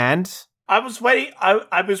 okay, and I was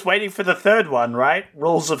waiting for the third one, right?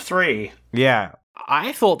 Rules of 3. yeah.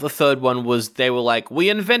 I thought the third one was they were like, we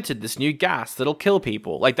invented this new gas that'll kill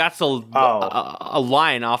people. Like, that's a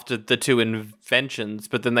line after the two inventions,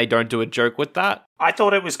 but then they don't do a joke with that. I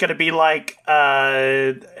thought it was going to be like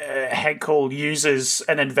Henkel uses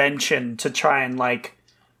an invention to try and, like,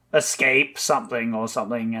 escape something,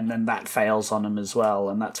 and then that fails on him as well,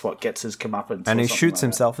 and that's what gets his comeuppance. And he shoots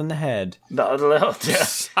himself in the head. You're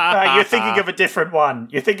thinking of a different one.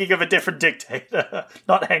 You're thinking of a different dictator,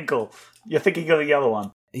 not Henkel. You're thinking of the other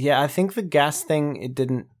one. Yeah, I think the gas thing, it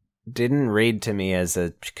didn't read to me as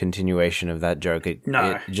a continuation of that joke. It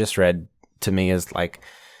just read to me as like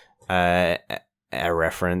a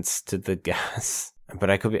reference to the gas.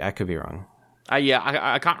 But I could be wrong.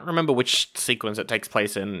 I can't remember which sequence it takes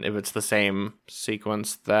place in, if it's the same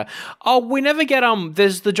sequence there. Oh, we never get,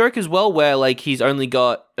 there's the joke as well where, like, he's only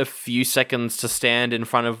got a few seconds to stand in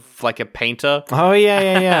front of, like, a painter. Oh,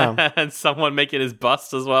 yeah. And someone making his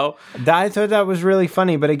bust as well. I thought that was really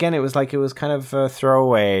funny, but again, it was kind of a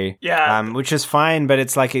throwaway. Yeah. Which is fine, but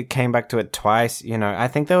it's like it came back to it twice, I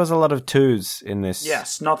think there was a lot of 2s in this.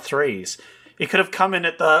 Yes, not 3s. He could have come in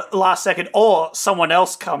at the last second, or someone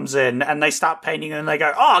else comes in and they start painting and they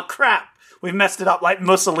go, oh, crap, we've messed it up, like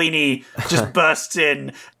Mussolini just bursts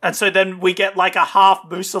in. And so then we get like a half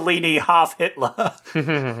Mussolini, half Hitler.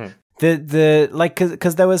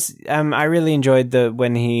 Because there was, I really enjoyed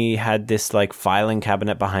when he had this like filing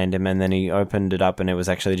cabinet behind him and then he opened it up and it was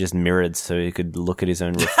actually just mirrored so he could look at his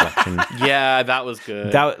own reflection. Yeah, that was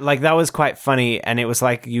good. That was quite funny, and it was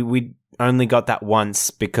like we only got that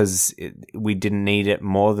once because we didn't need it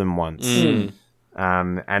more than once. And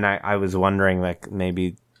I was wondering, like,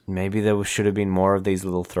 maybe there should have been more of these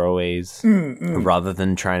little throwaways rather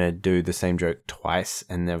than trying to do the same joke twice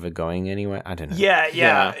and never going anywhere. I don't know.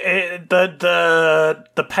 Yeah.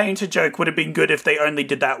 The painter joke would have been good if they only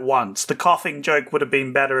did that once. The coughing joke would have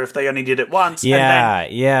been better if they only did it once.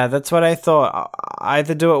 Yeah, that's what I thought.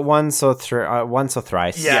 Either do it once or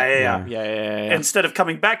thrice. Yeah. Instead of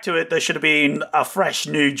coming back to it, there should have been a fresh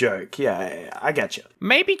new joke. Yeah, I get you.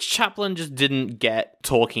 Maybe Chaplin just didn't get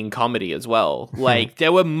talking comedy as well. Like,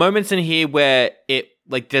 there were moments in here where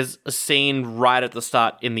there's a scene right at the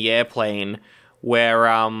start in the airplane where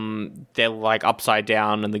they're like upside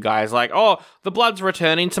down and the guy's like, oh, the blood's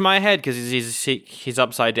returning to my head because he's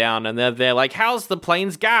upside down, and they're like, how's the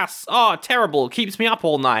plane's gas? Oh, terrible, keeps me up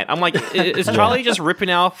all night. I'm like, is Charlie just ripping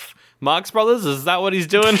off Marx Brothers? Is that what he's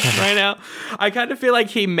doing right now? I kind of feel like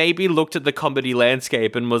he maybe looked at the comedy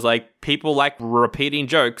landscape and was like, people like repeating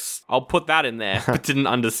jokes, I'll put that in there, but didn't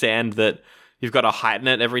understand that you've got to heighten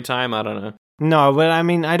it every time. I don't know. No, but I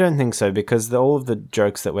mean, I don't think so, because all of the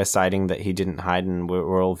jokes that we're citing that he didn't heighten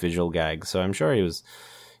were all visual gags, so I'm sure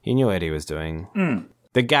he knew what he was doing.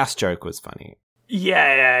 The gas joke was funny.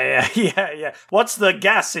 Yeah. What's the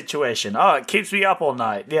gas situation? Oh, it keeps me up all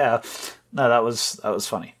night. Yeah. No, that was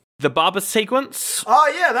funny. The barber sequence?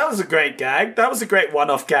 Oh, yeah, that was a great gag. That was a great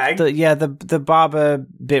one-off gag. The barber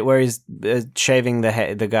bit where he's shaving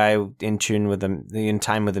the guy in tune with in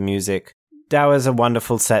time with the music. That was a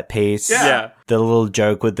wonderful set piece. Yeah. The little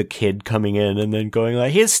joke with the kid coming in and then going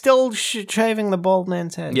like, he's still shaving the bald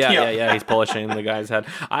man's head. Yeah. He's polishing the guy's head.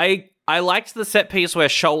 I liked the set piece where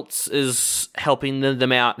Schultz is helping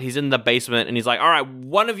them out. He's in the basement and he's like, all right,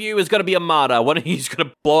 one of you is going to be a martyr. One of you is going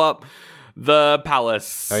to blow up the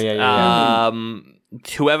palace. Oh, yeah.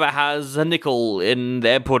 Whoever has a nickel in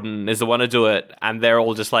their pudding is the one to do it. And they're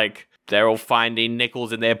all finding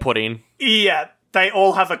nickels in their pudding. Yeah. They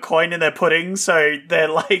all have a coin in their pudding, so they're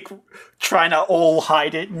like trying to all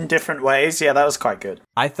hide it in different ways. Yeah, that was quite good.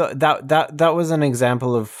 I thought that was an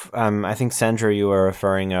example of I think, Sandra, you were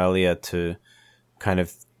referring earlier to kind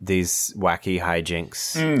of these wacky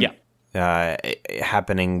hijinks.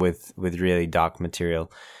 Happening with really dark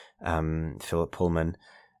material. Philip Pullman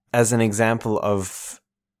as an example of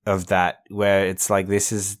that, where it's like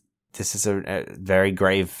this is a very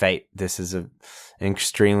grave fate. This is an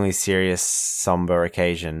extremely serious, somber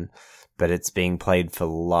occasion, but it's being played for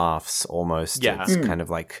laughs almost. Yeah. It's kind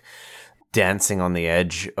of like dancing on the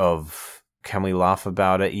edge of can we laugh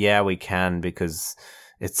about it? Yeah, we can, because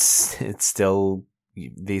it's still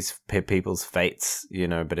these people's fates, you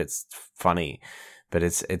know, but it's funny. But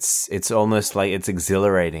it's almost like it's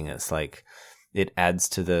exhilarating. It's like it adds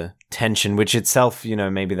to the tension, which itself, you know,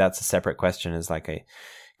 maybe that's a separate question, is like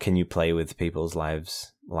can you play with people's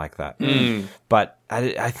lives like that? But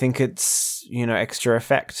I think it's, you know, extra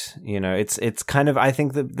effect. You know, it's kind of, I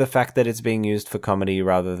think the fact that it's being used for comedy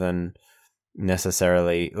rather than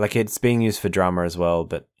necessarily, like, it's being used for drama as well,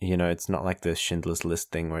 but, you know, it's not like the Schindler's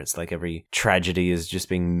List thing where it's like every tragedy is just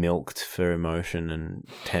being milked for emotion and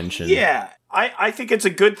tension. Yeah, I think it's a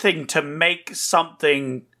good thing to make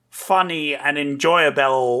something funny and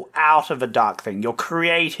enjoyable out of a dark thing. You're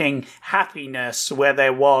creating happiness where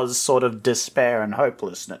there was sort of despair and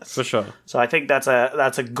hopelessness. For sure. So I think that's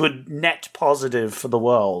a good net positive for the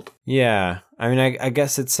world. Yeah, I mean, I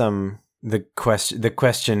guess it's the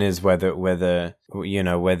question is whether you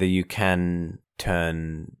know, whether you can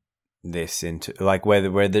turn this into, like,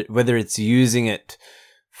 whether it's using it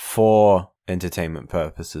for entertainment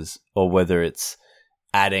purposes or whether it's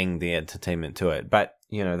adding the entertainment to it. But,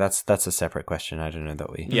 you know, that's a separate question. I don't know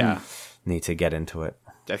that we need to get into it.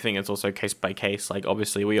 I think it's also case by case. Like,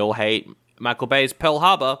 obviously, we all hate Michael Bay's Pearl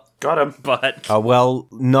Harbor. Got him. But well,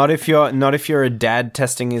 not if you're a dad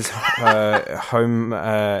testing his home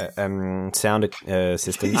sound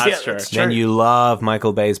system. That's true. Then you love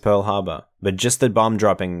Michael Bay's Pearl Harbor, but just the bomb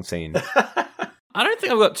dropping scene. I don't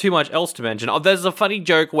think I've got too much else to mention. Oh, there's a funny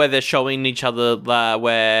joke where they're showing each other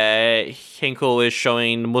where Hinkle is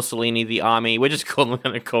showing Mussolini the army. We're just going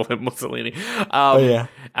to call him Mussolini.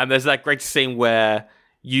 And there's that great scene where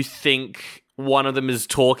you think one of them is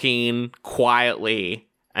talking quietly,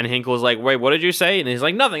 and Hinkle's like, "Wait, what did you say?" And he's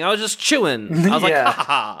like, "Nothing. I was just chewing." I was like, "Ha ha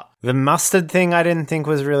ha." The mustard thing I didn't think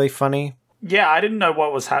was really funny. Yeah, I didn't know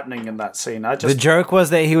what was happening in that scene. The joke was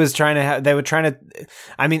that he was trying to they were trying to,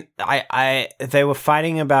 I mean, they were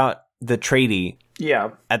fighting about the treaty. Yeah.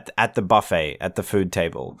 At the buffet, at the food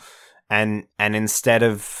table. And instead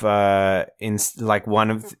of like one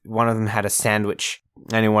of them had a sandwich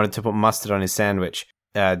and he wanted to put mustard on his sandwich.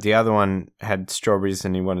 The other one had strawberries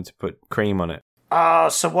and he wanted to put cream on it.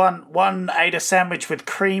 So one ate a sandwich with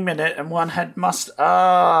cream in it, and one had mustard.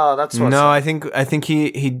 That's what. No, I think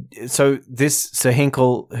so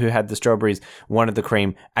Hinkle, who had the strawberries, wanted the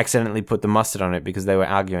cream, accidentally put the mustard on it because they were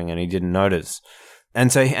arguing and he didn't notice. And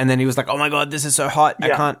then he was like, "Oh my god, this is so hot!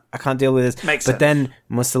 Yeah. I can't deal with this." Makes but sense. then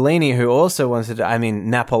Mussolini, who also wanted,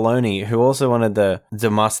 Napoloni, who also wanted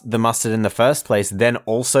the mustard in the first place, then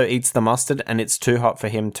also eats the mustard, and it's too hot for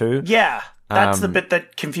him too. Yeah. That's the bit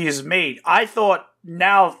that confuses me. I thought,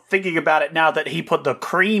 now thinking about it, now that he put the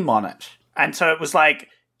cream on it, and so it was like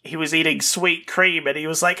he was eating sweet cream, and he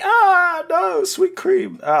was like, no, sweet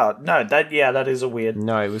cream. Oh no, that is a weird.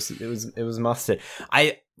 No, it was mustard.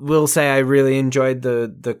 I will say I really enjoyed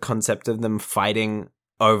the concept of them fighting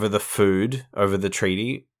over the food, over the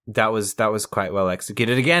treaty. That was quite well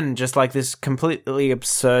executed. Again, just like this completely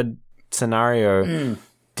absurd scenario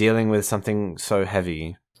dealing with something so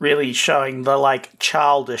heavy. Really showing the, like,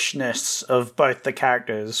 childishness of both the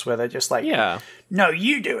characters, where they're just like, no,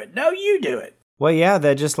 you do it. No, you do it. Well, yeah,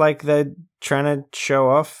 they're just like, they're trying to show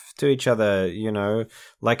off to each other, you know,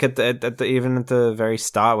 like even at the very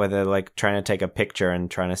start where they're like trying to take a picture and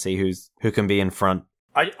trying to see who can be in front.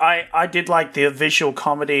 I did like the visual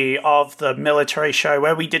comedy of the military show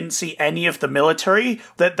where we didn't see any of the military,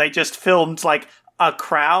 that they just filmed, like, a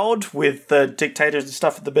crowd with the dictators and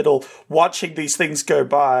stuff in the middle watching these things go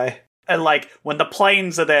by. And, like, when the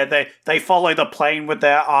planes are there, they follow the plane with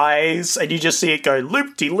their eyes, and you just see it go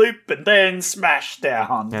loop-de-loop and then smash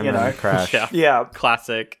down, And you then know? crash. Yeah.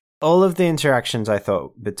 Classic. All of the interactions I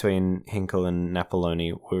thought between Hinkle and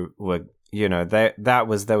Napoloni were you know, there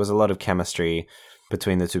was a lot of chemistry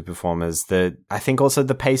between the two performers. I think also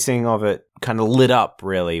the pacing of it kind of lit up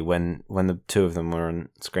really when the two of them were on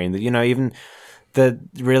screen. You know, even the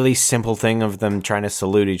really simple thing of them trying to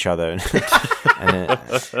salute each other.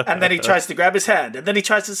 And then he tries to grab his hand, and then he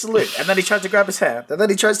tries to salute, and then he tries to grab his hand, and then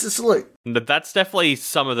he tries to salute. That's definitely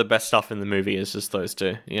some of the best stuff in the movie, is just those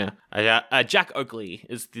two. Yeah. Jack Oakley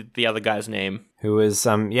is the other guy's name. Who was,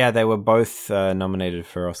 they were both nominated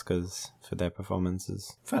for Oscars for their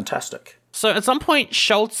performances. Fantastic. So at some point,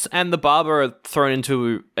 Schultz and the barber are thrown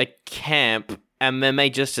into a camp, and then they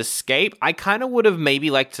just escape. I kind of would have maybe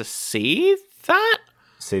liked to see that.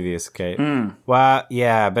 See the escape. Well,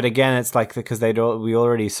 yeah, but again, it's like because we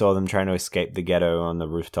already saw them trying to escape the ghetto on the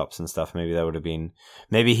rooftops and stuff. Maybe that would have been.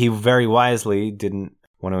 Maybe he very wisely didn't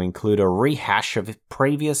want to include a rehash of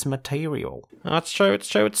previous material. That's true.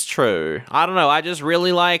 It's true. I don't know. I just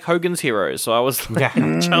really like Hogan's Heroes, so I was like,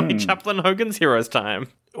 Charlie Chaplin, Hogan's Heroes time.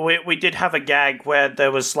 We did have a gag where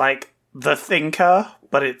there was like the thinker,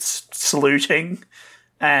 but it's saluting,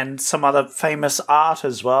 and some other famous art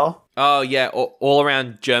as well. Oh yeah, all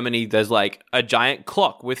around Germany, there's like a giant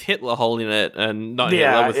clock with Hitler holding it, and not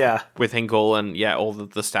Hitler with Hinkle, and all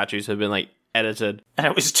the statues have been like edited, and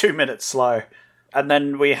it was 2 minutes slow. And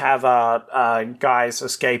then we have guys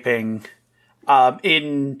escaping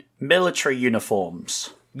in military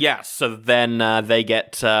uniforms. Yeah, so then they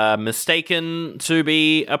get mistaken to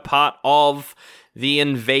be a part of the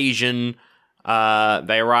invasion.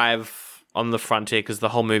 They arrive on the frontier because the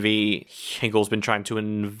whole movie, Hinkle's been trying to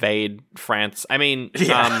invade France. I mean,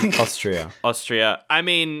 Austria. I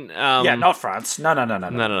mean, not France.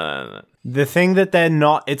 No. The thing that they're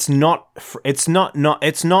not, it's not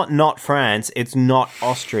France. It's not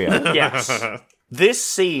Austria. Yes. This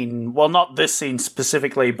scene, well, not this scene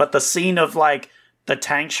specifically, but the scene of like the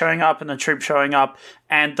tank showing up and the troop showing up,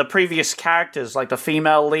 and the previous characters, like the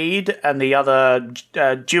female lead and the other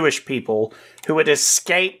Jewish people who had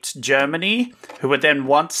escaped Germany, who were then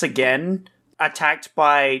once again attacked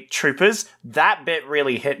by troopers. That bit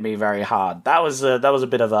really hit me very hard. That was a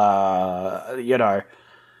bit of a,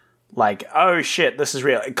 like, oh shit, this is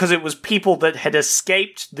real. Because it was people that had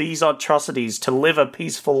escaped these atrocities to live a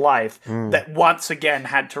peaceful life that once again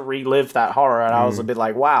had to relive that horror. And I was a bit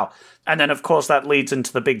like, wow. And then, of course, that leads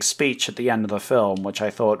into the big speech at the end of the film, which I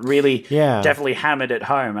thought really definitely hammered it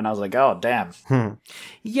home. And I was like, oh, damn.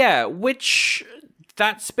 Yeah, which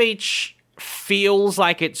that speech feels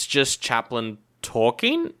like it's just Chaplin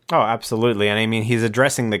talking. Oh, absolutely. And I mean, he's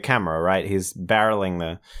addressing the camera, right? He's barreling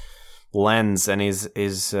the lens and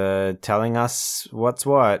he's telling us what's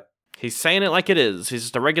what. He's saying it like it is. He's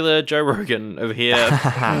just a regular Joe Rogan over here.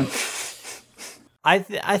 I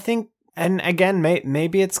think, and again,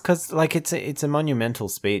 maybe it's because like it's a monumental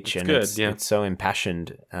speech and it's so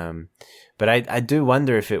impassioned. But I do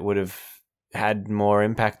wonder if it would have had more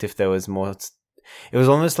impact if there was more. It was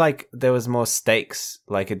almost like there was more stakes.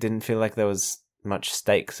 Like it didn't feel like there was much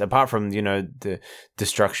stakes apart from the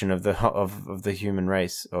destruction of the human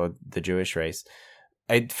race or the Jewish race.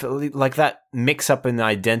 I feel like that mix up in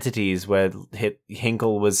identities where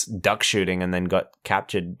Hinkle was duck shooting and then got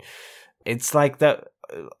captured. It's like that.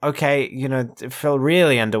 Okay, it felt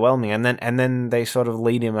really underwhelming, and then they sort of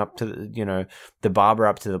lead him up to the barber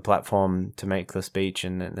up to the platform to make the speech,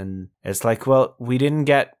 and then it's like, well, we didn't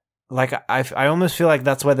get like I almost feel like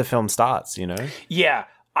that's where the film starts, Yeah.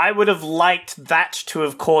 I would have liked that to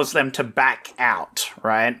have caused them to back out,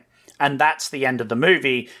 right? And that's the end of the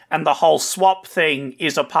movie. And the whole swap thing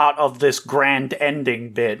is a part of this grand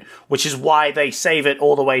ending bit, which is why they save it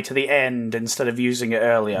all the way to the end instead of using it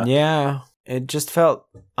earlier. Yeah, it just felt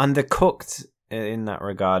undercooked in that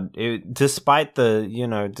regard. Despite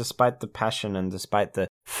the passion and despite the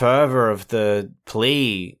fervor of the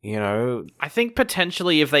plea, I think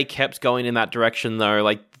potentially if they kept going in that direction, though,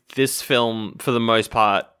 like, this film, for the most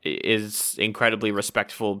part, is incredibly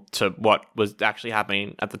respectful to what was actually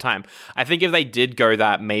happening at the time. I think if they did go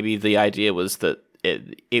that, maybe the idea was that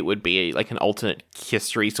it would be like an alternate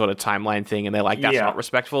history sort of timeline thing, and they're like, that's not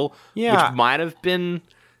respectful, which might have been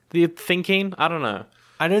the thinking. I don't know.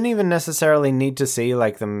 I don't even necessarily need to see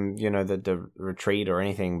like them, the retreat or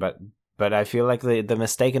anything, but I feel like the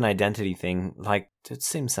mistaken identity thing, like, it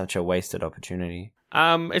seems such a wasted opportunity.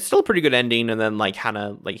 It's still a pretty good ending, and then like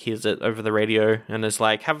Hannah hears it over the radio and is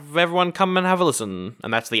like, "Have everyone come and have a listen,"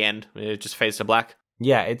 and that's the end. It just fades to black.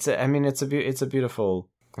 Yeah, it's a beautiful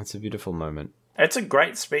moment. It's a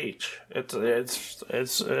great speech.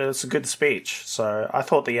 It's a good speech. So I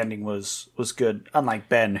thought the ending was good. Unlike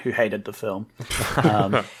Ben, who hated the film.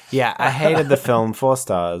 Yeah, I hated the film. 4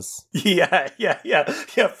 stars. Yeah.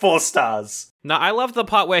 4 stars. No, I love the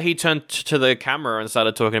part where he turned to the camera and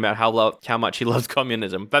started talking about how much he loves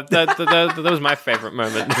communism. That was my favorite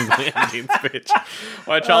moment in the ending speech,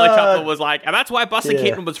 where Charlie Chaplin was like, and that's why Buster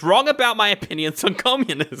Keaton was wrong about my opinions on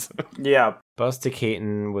communism. Yeah. Buster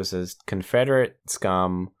Keaton was a Confederate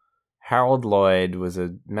scum. Harold Lloyd was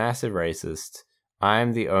a massive racist.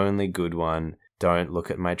 I'm the only good one. Don't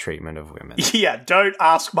look at my treatment of women. Yeah, don't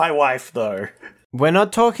ask my wife, though. We're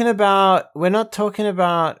not talking about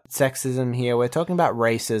sexism here. We're talking about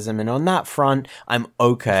racism, and on that front, I'm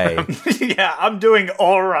okay. Yeah, I'm doing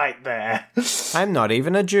all right there. I'm not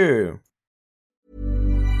even a Jew.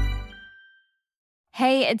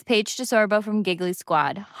 Hey, it's Paige DeSorbo from Giggly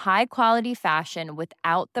Squad. High quality fashion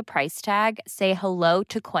without the price tag. Say hello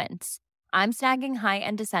to Quince. I'm snagging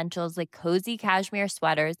high-end essentials like cozy cashmere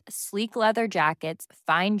sweaters, sleek leather jackets,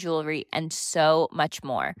 fine jewelry, and so much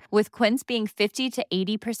more. With Quince being 50 to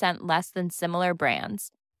 80% less than similar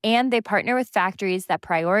brands. And they partner with factories that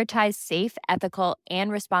prioritize safe, ethical,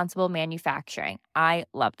 and responsible manufacturing. I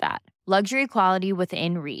love that. Luxury quality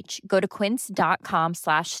within reach. Go to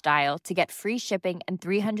quince.com/style to get free shipping and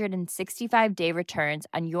 365-day returns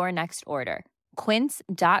on your next order.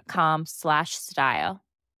 Quince.com/style.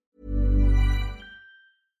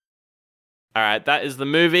 All right, that is the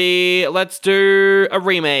movie. Let's do a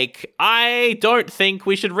remake. I don't think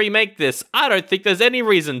we should remake this. I don't think there's any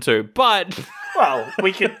reason to, but... Well,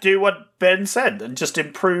 we could do what Ben said and just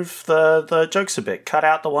improve the jokes a bit. Cut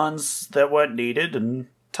out the ones that weren't needed and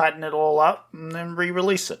tighten it all up and then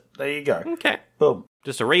re-release it. There you go. Okay. Boom.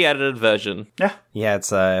 Just a re-edited version. Yeah. Yeah,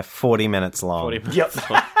 it's 40 minutes long. 40 minutes Yep.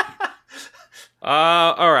 long.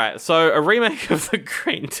 All right, so a remake of The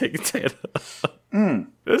Great Dictator.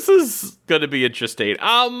 This is going to be interesting.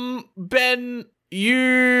 Ben,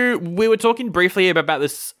 we were talking briefly about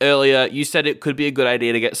this earlier. You said it could be a good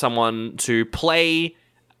idea to get someone to play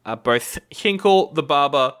both Hinkle the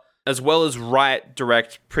barber, as well as write,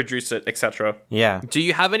 direct, produce it, etc. Yeah. Do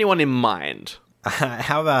you have anyone in mind?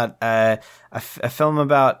 How about a film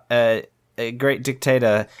about a great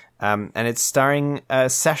dictator, and it's starring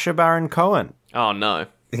Sacha Baron Cohen? Oh, no.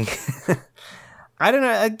 I don't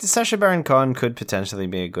know. Sacha Baron Cohen could potentially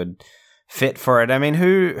be a good fit for it. I mean,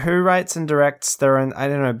 who writes and directs their own? I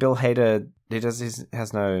don't know. Bill Hader. He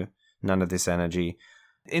has none of this energy.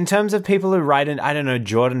 In terms of people who write, and I don't know,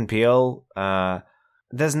 Jordan Peele.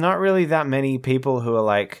 There's not really that many people who are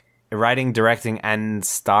like writing, directing, and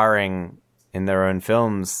starring in their own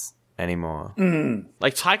films anymore.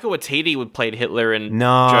 Like Taika Waititi would play Hitler in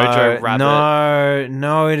Jojo Rabbit.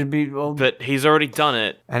 No, it'd be... Well, but he's already done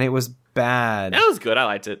it. And it was bad. It was good. I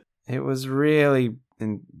liked it. It was really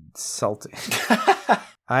insulting.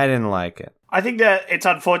 I didn't like it. I think that it's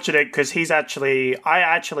unfortunate because I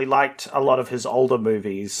actually liked a lot of his older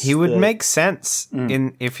movies. He would make sense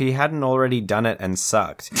if he hadn't already done it and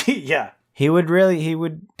sucked. Yeah. He would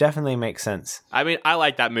definitely make sense. I mean, I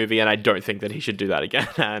like that movie, and I don't think that he should do that again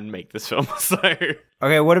and make this film. So,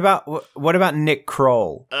 okay, what about Nick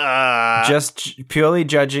Kroll? Just purely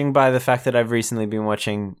judging by the fact that I've recently been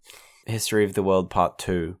watching History of the World Part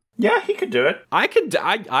 2. Yeah, he could do it. I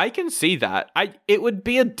can see that. It would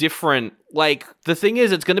be a different, like, the thing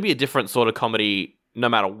is, it's going to be a different sort of comedy no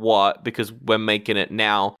matter what, because we're making it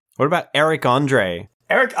now. What about Eric Andre?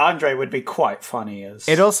 Eric Andre would be quite funny as...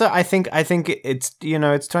 It also, I think it's,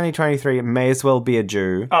 it's 2023, it may as well be a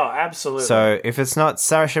Jew. Oh, absolutely. So if it's not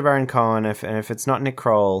Sacha Baron Cohen, if it's not Nick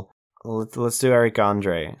Kroll, let's do Eric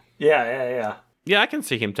Andre. Yeah. Yeah, I can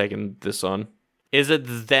see him taking this on. Is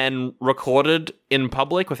it then recorded in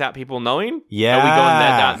public without people knowing? Yeah. Are we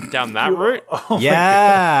going down that route? Oh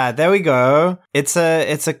yeah, there we go. It's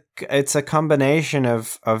a combination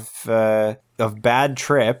of Bad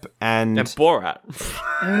Trip and Borat.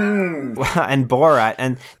 and Borat.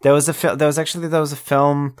 And there was a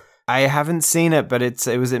film, I haven't seen it, but it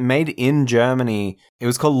was made in Germany. It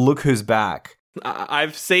was called Look Who's Back.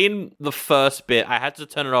 I've seen the first bit. I had to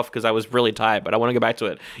turn it off because I was really tired, but I want to go back to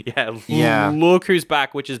it. Yeah. Look Who's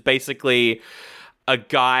Back, which is basically a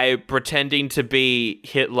guy pretending to be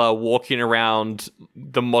Hitler walking around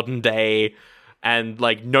the modern day, and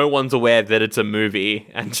like no one's aware that it's a movie,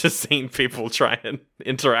 and just seeing people try and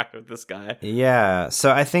interact with this guy. Yeah.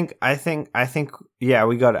 So I think yeah,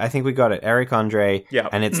 we got it. I think we got it. Eric Andre. Yeah.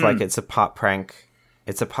 And it's like it's a pop prank.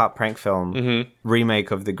 It's a pop prank film remake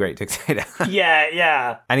of The Great Dictator.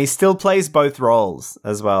 Yeah. And he still plays both roles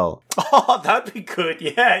as well. Oh, that'd be good.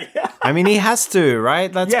 Yeah. I mean, he has to,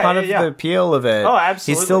 right? That's part of the appeal of it. Oh,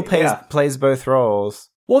 absolutely. He still plays both roles.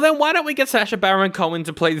 Well, then why don't we get Sacha Baron Cohen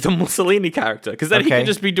to play the Mussolini character? Because then he can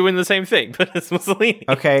just be doing the same thing, but it's Mussolini.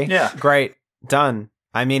 Okay. Yeah. Great. Done.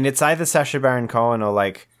 I mean, it's either Sacha Baron Cohen or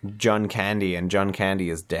like John Candy, and John Candy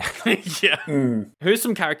is dead. Yeah. Who's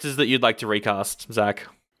some characters that you'd like to recast, Zach?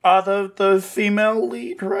 The female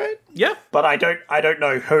lead, right? Yeah. But I don't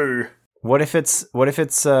know who. What if it's who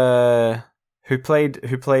played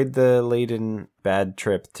the lead in Bad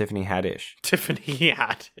Trip? Tiffany Haddish. Tiffany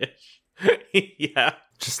Haddish. Yeah.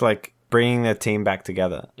 Just like bringing the team back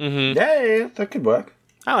together. Mm-hmm. Yeah, that could work.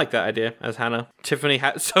 I like that idea as Hannah. Tiffany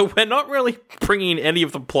So we're not really bringing any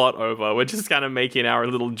of the plot over. We're just kind of making our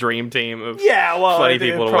little dream team of funny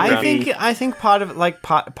people to work around. I think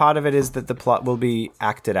part of it is that the plot will be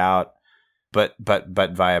acted out, but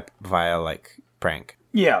via like prank.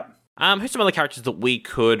 Yeah. Who's some other characters that we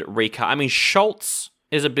could recast? I mean, Schultz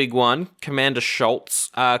is a big one. Commander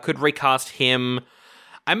Schultz. Could recast him.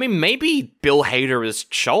 I mean, maybe Bill Hader is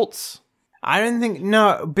Schultz. I don't think...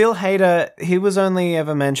 No, Bill Hader, he was only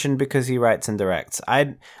ever mentioned because he writes and directs.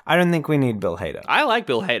 I don't think we need Bill Hader. I like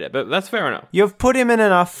Bill Hader, but that's fair enough. You've put him in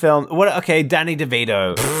enough film... Okay, Danny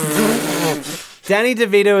DeVito. Danny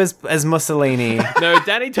DeVito as Mussolini. No,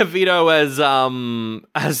 Danny DeVito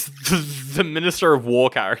as the Minister of War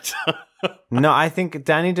character. No, I think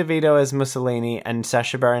Danny DeVito as Mussolini and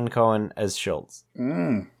Sacha Baron Cohen as Schultz.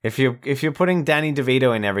 If you're putting Danny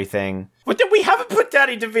DeVito in everything... But we haven't put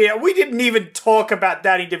Danny DeVito... We didn't even talk about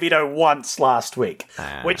Danny DeVito once last week,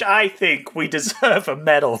 which I think we deserve a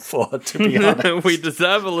medal for, to be honest. We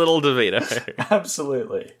deserve a little DeVito.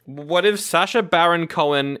 Absolutely. What if Sacha Baron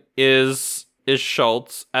Cohen is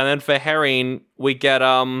Schultz, and then for Herring, we get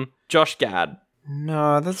Josh Gad?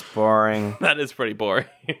 No, that's boring. That is pretty boring.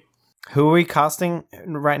 Who are we casting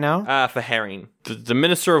right now? For Herring. The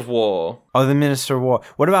Minister of War. Oh, the Minister of War.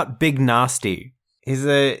 What about Big Nasty? He's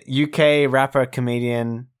a UK rapper,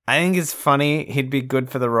 comedian. I think he's funny. He'd be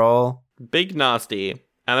good for the role. Big Nasty.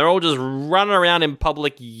 And they're all just running around in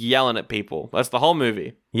public yelling at people. That's the whole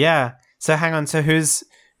movie. Yeah. So hang on. So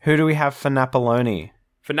who do we have for Napoloni?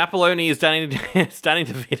 For Napoloni is Danny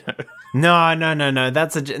DeVito. No.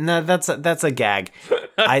 That's a gag.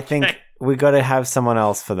 I think we got to have someone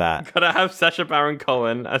else for that. Gotta have Sacha Baron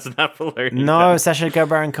Cohen as Napoloni. No, Sacha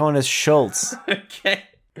Baron Cohen as Schultz. Okay.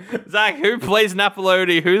 Zach, who plays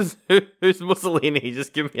Napoloni? Who's Mussolini?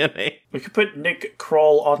 Just give me a name. We could put Nick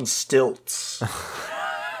Kroll on stilts.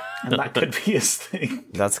 And that could be his thing.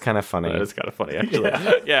 That's kind of funny. That is kind of funny, actually.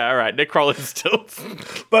 Yeah, all right. Nick Kroll is stilts.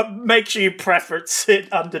 But make sure you preference it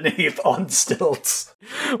underneath on stilts.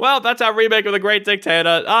 Well, that's our remake of The Great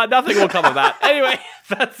Dictator. Nothing will come of that. Anyway,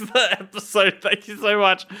 that's the episode. Thank you so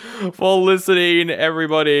much for listening,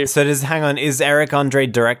 everybody. So is Eric Andre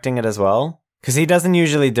directing it as well? Because he doesn't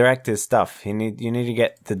usually direct his stuff. You need to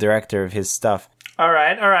get the director of his stuff. All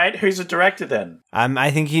right. Who's the director then?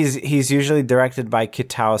 I think he's usually directed by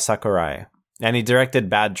Kitao Sakurai, and he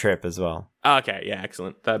directed Bad Trip as well. Okay, yeah,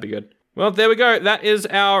 excellent. That'd be good. Well, there we go. That is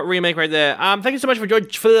our remake right there. Thank you so much for joining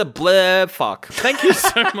Thank you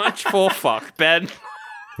so much for fuck, Ben.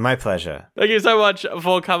 My pleasure. Thank you so much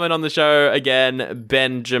for coming on the show again,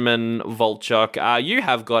 Benjamin Volchok. You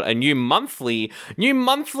have got a new monthly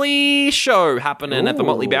show happening at the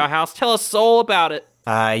Motley Bauhaus. Tell us all about it.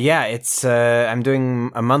 It's I'm doing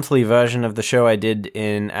a monthly version of the show I did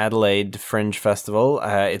in Adelaide Fringe Festival.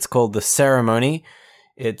 It's called The Ceremony.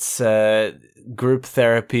 It's a group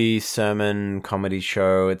therapy sermon comedy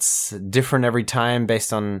show. It's different every time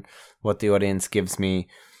based on what the audience gives me,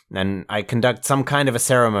 and I conduct some kind of a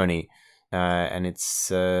ceremony, and it's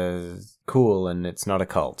cool, and it's not a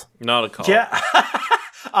cult. Not a cult. Yeah.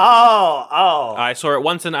 Oh. I saw it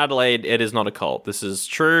once in Adelaide. It is not a cult. This is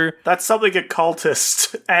true. That's something a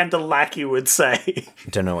cultist and a lackey would say.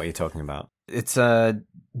 Don't know what you're talking about. It's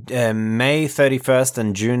May 31st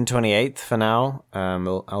and June 28th for now.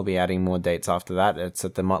 I'll be adding more dates after that. It's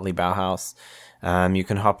at the Motley Bauhaus. You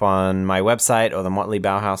can hop on my website or the Motley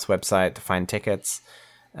Bauhaus website to find tickets.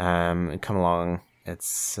 Come along.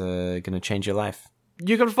 It's going to change your life.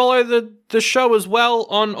 You can follow the show as well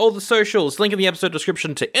on all the socials. Link in the episode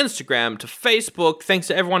description to Instagram, to Facebook. Thanks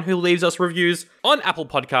to everyone who leaves us reviews on Apple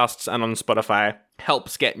Podcasts and on Spotify.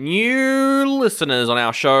 Helps get new listeners on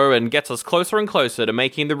our show and gets us closer and closer to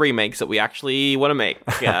making the remakes that we actually want to make.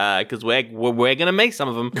 Because we're going to make some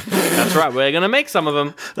of them. That's right, we're going to make some of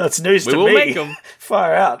them. That's news to me. We will make them.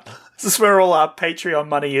 Far out. This is where all our Patreon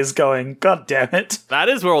money is going. God damn it. That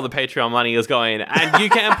is where all the Patreon money is going. And you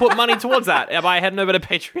can put money towards that by heading over to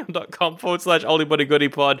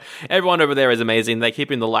patreon.com/oldiebutygoodiepod. Everyone over there is amazing. They're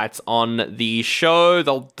keeping the lights on the show,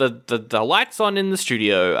 the lights on in the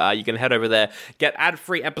studio. You can head over there, get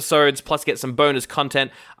ad-free episodes, plus get some bonus content,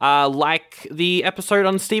 like the episode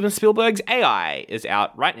on Steven Spielberg's AI is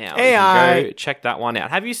out right now. AI. You can go check that one out.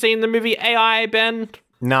 Have you seen the movie AI, Ben?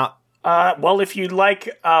 No. Well, if you like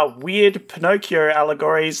weird Pinocchio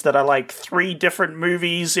allegories that are like 3 different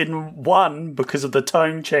movies in one because of the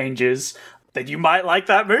tone changes, then you might like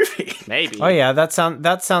that movie. Maybe. Oh yeah, that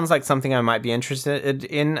sounds like something I might be interested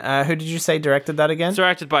in. Who did you say directed that again? It's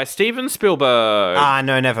directed by Steven Spielberg.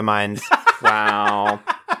 No, never mind. Wow.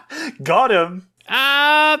 Got him.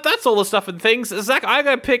 That's all the stuff and things. Zach, I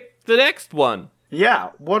gotta pick the next one. Yeah,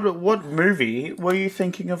 what movie were you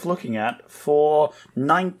thinking of looking at for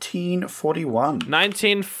 1941?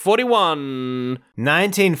 1941.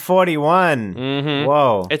 1941. Mm-hmm.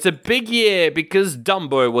 Whoa. It's a big year because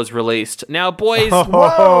Dumbo was released. Now, boys,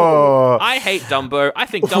 Whoa. I hate Dumbo. I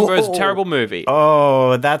think Dumbo is a terrible movie.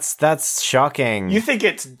 Oh, that's shocking. You think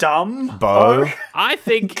it's dumb? Bo? I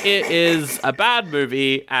think it is a bad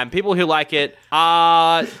movie, and people who like it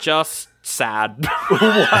are just sad.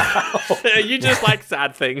 Wow. You just like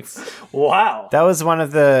sad things. Wow. That was one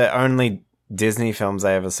of the only Disney films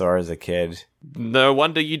I ever saw as a kid. No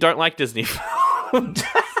wonder you don't like Disney films.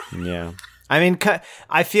 Yeah. I mean,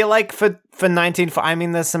 I feel like for I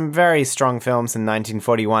mean, there's some very strong films in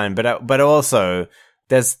 1941, but also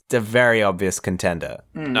there's a very obvious contender.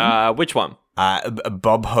 Which one?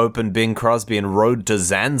 Bob Hope and Bing Crosby and Road to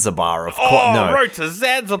Zanzibar, of course. Oh, No. Road to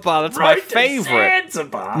Zanzibar. That's my favorite.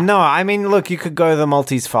 Zanzibar. No, I mean, look, you could go The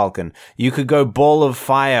Maltese Falcon. You could go Ball of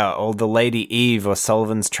Fire or The Lady Eve or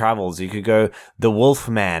Sullivan's Travels. You could go The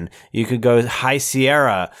Wolfman. You could go High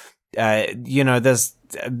Sierra. There's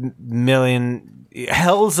a million...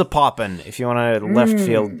 Hell's a poppin' if you want a left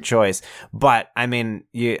field choice. But, I mean,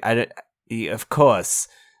 of course...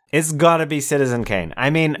 It's gotta be Citizen Kane. I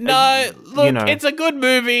mean... No, look, it's a good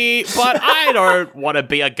movie, but I don't want to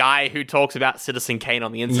be a guy who talks about Citizen Kane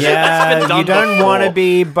on the internet. That's been done you don't want to before.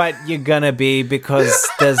 be, but you're gonna be because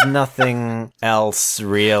there's nothing else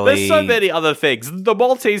really. There's so many other things. The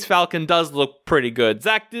Maltese Falcon does look pretty good.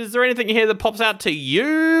 Zach, is there anything here that pops out to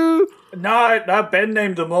you? No, Ben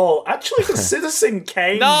named them all. Actually, the Citizen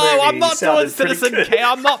Kane No, movie I'm not doing sounded pretty Citizen good. Kane.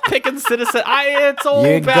 I'm not picking Citizen. It's all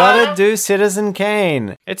You about... gotta do Citizen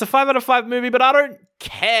Kane. It's a 5 out of 5 movie, but I don't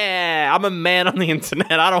care. I'm a man on the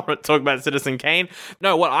internet. I don't want to talk about Citizen Kane.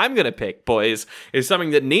 No, what I'm going to pick, boys, is something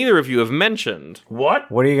that neither of you have mentioned.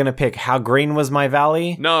 What? What are you gonna pick? How Green Was My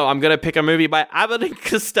Valley? No, I'm going to pick a movie by Abbott and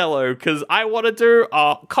Costello, because I want to do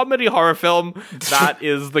a comedy horror film that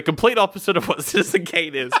is the complete opposite of what Citizen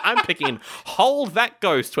Kane is. I'm picking Hold That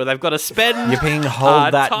Ghost, where they've got to spend... You're picking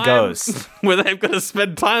Hold That time, Ghost. Where they've got to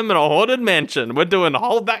spend time in a haunted mansion. We're doing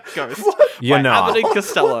Hold That Ghost You're by not. Abbott and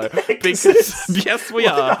Costello. Because, yes, we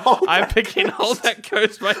are. I'm picking Hold That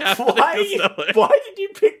Ghost by Abbott and Costello. Why did you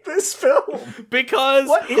pick this film? Because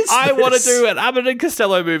What is I want to this? do an Abbott and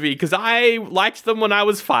Costello movie because I liked them when I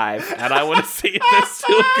was 5 and I want to see if they're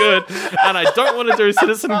still good, and I don't want to do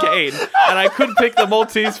Citizen Kane, and I could pick the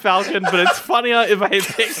Maltese Falcon, but it's funnier if I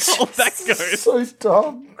pick Hold That Ghost. So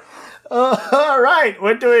dumb. All right,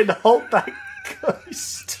 we're doing Hold That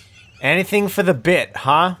Ghost. Anything for the bit,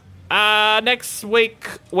 huh? Next week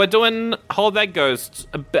we're doing Hold That Ghost.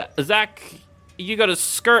 Zach, you got to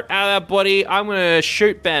skirt out of that body. I'm gonna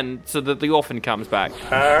shoot Ben so that the orphan comes back.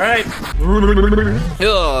 All right. Who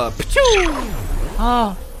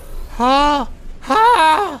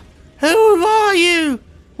are you?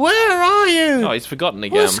 Where are you? Oh, he's forgotten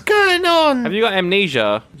again. What's going on? Have you got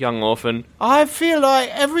amnesia, young orphan? I feel like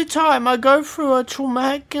every time I go through a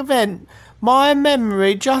traumatic event, my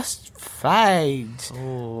memory just fades.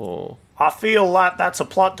 Oh. I feel like that's a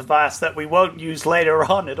plot device that we won't use later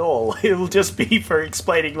on at all. It'll just be for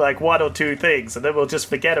explaining like one or two things, and then we'll just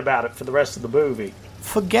forget about it for the rest of the movie.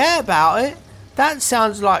 Forget about it? That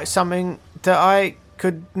sounds like something that I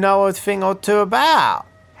could know a thing or two about.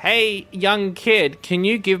 Hey, young kid, can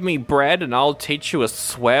you give me bread and I'll teach you a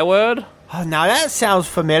swear word? Oh, now that sounds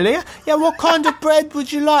familiar. Yeah, what kind of bread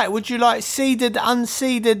would you like? Would you like seeded,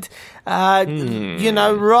 unseeded,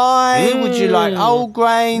 rye? Would you like whole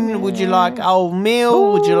grain? Would you like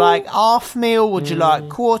wholemeal? Would you like half meal? Would you like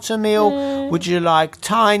quarter meal? Would you like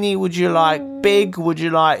tiny? Would you like big? Would you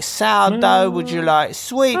like sourdough? Would you like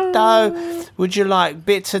sweet dough? Would you like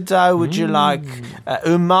bitter dough? Would you like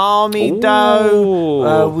umami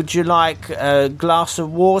dough? Would you like a glass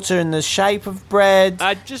of water in the shape of bread?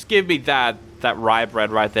 Just give me that rye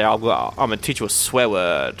bread right there. I'm going to teach you a swear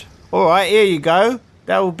word. All right, here you go.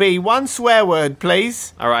 That will be one swear word,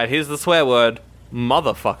 please. All right, here's the swear word.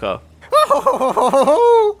 Motherfucker.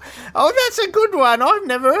 Oh, that's a good one. I've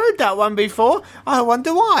never heard that one before. I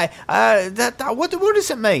wonder why. What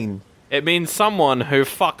does it mean? It means someone who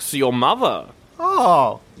fucks your mother.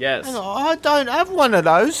 Oh. Yes. I don't have one of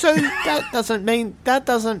those, so that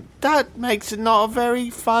makes it not a very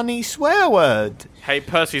funny swear word. Hey,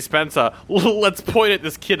 Percy Spencer, let's point at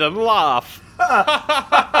this kid and laugh.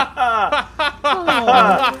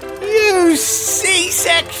 You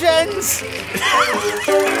C-sections!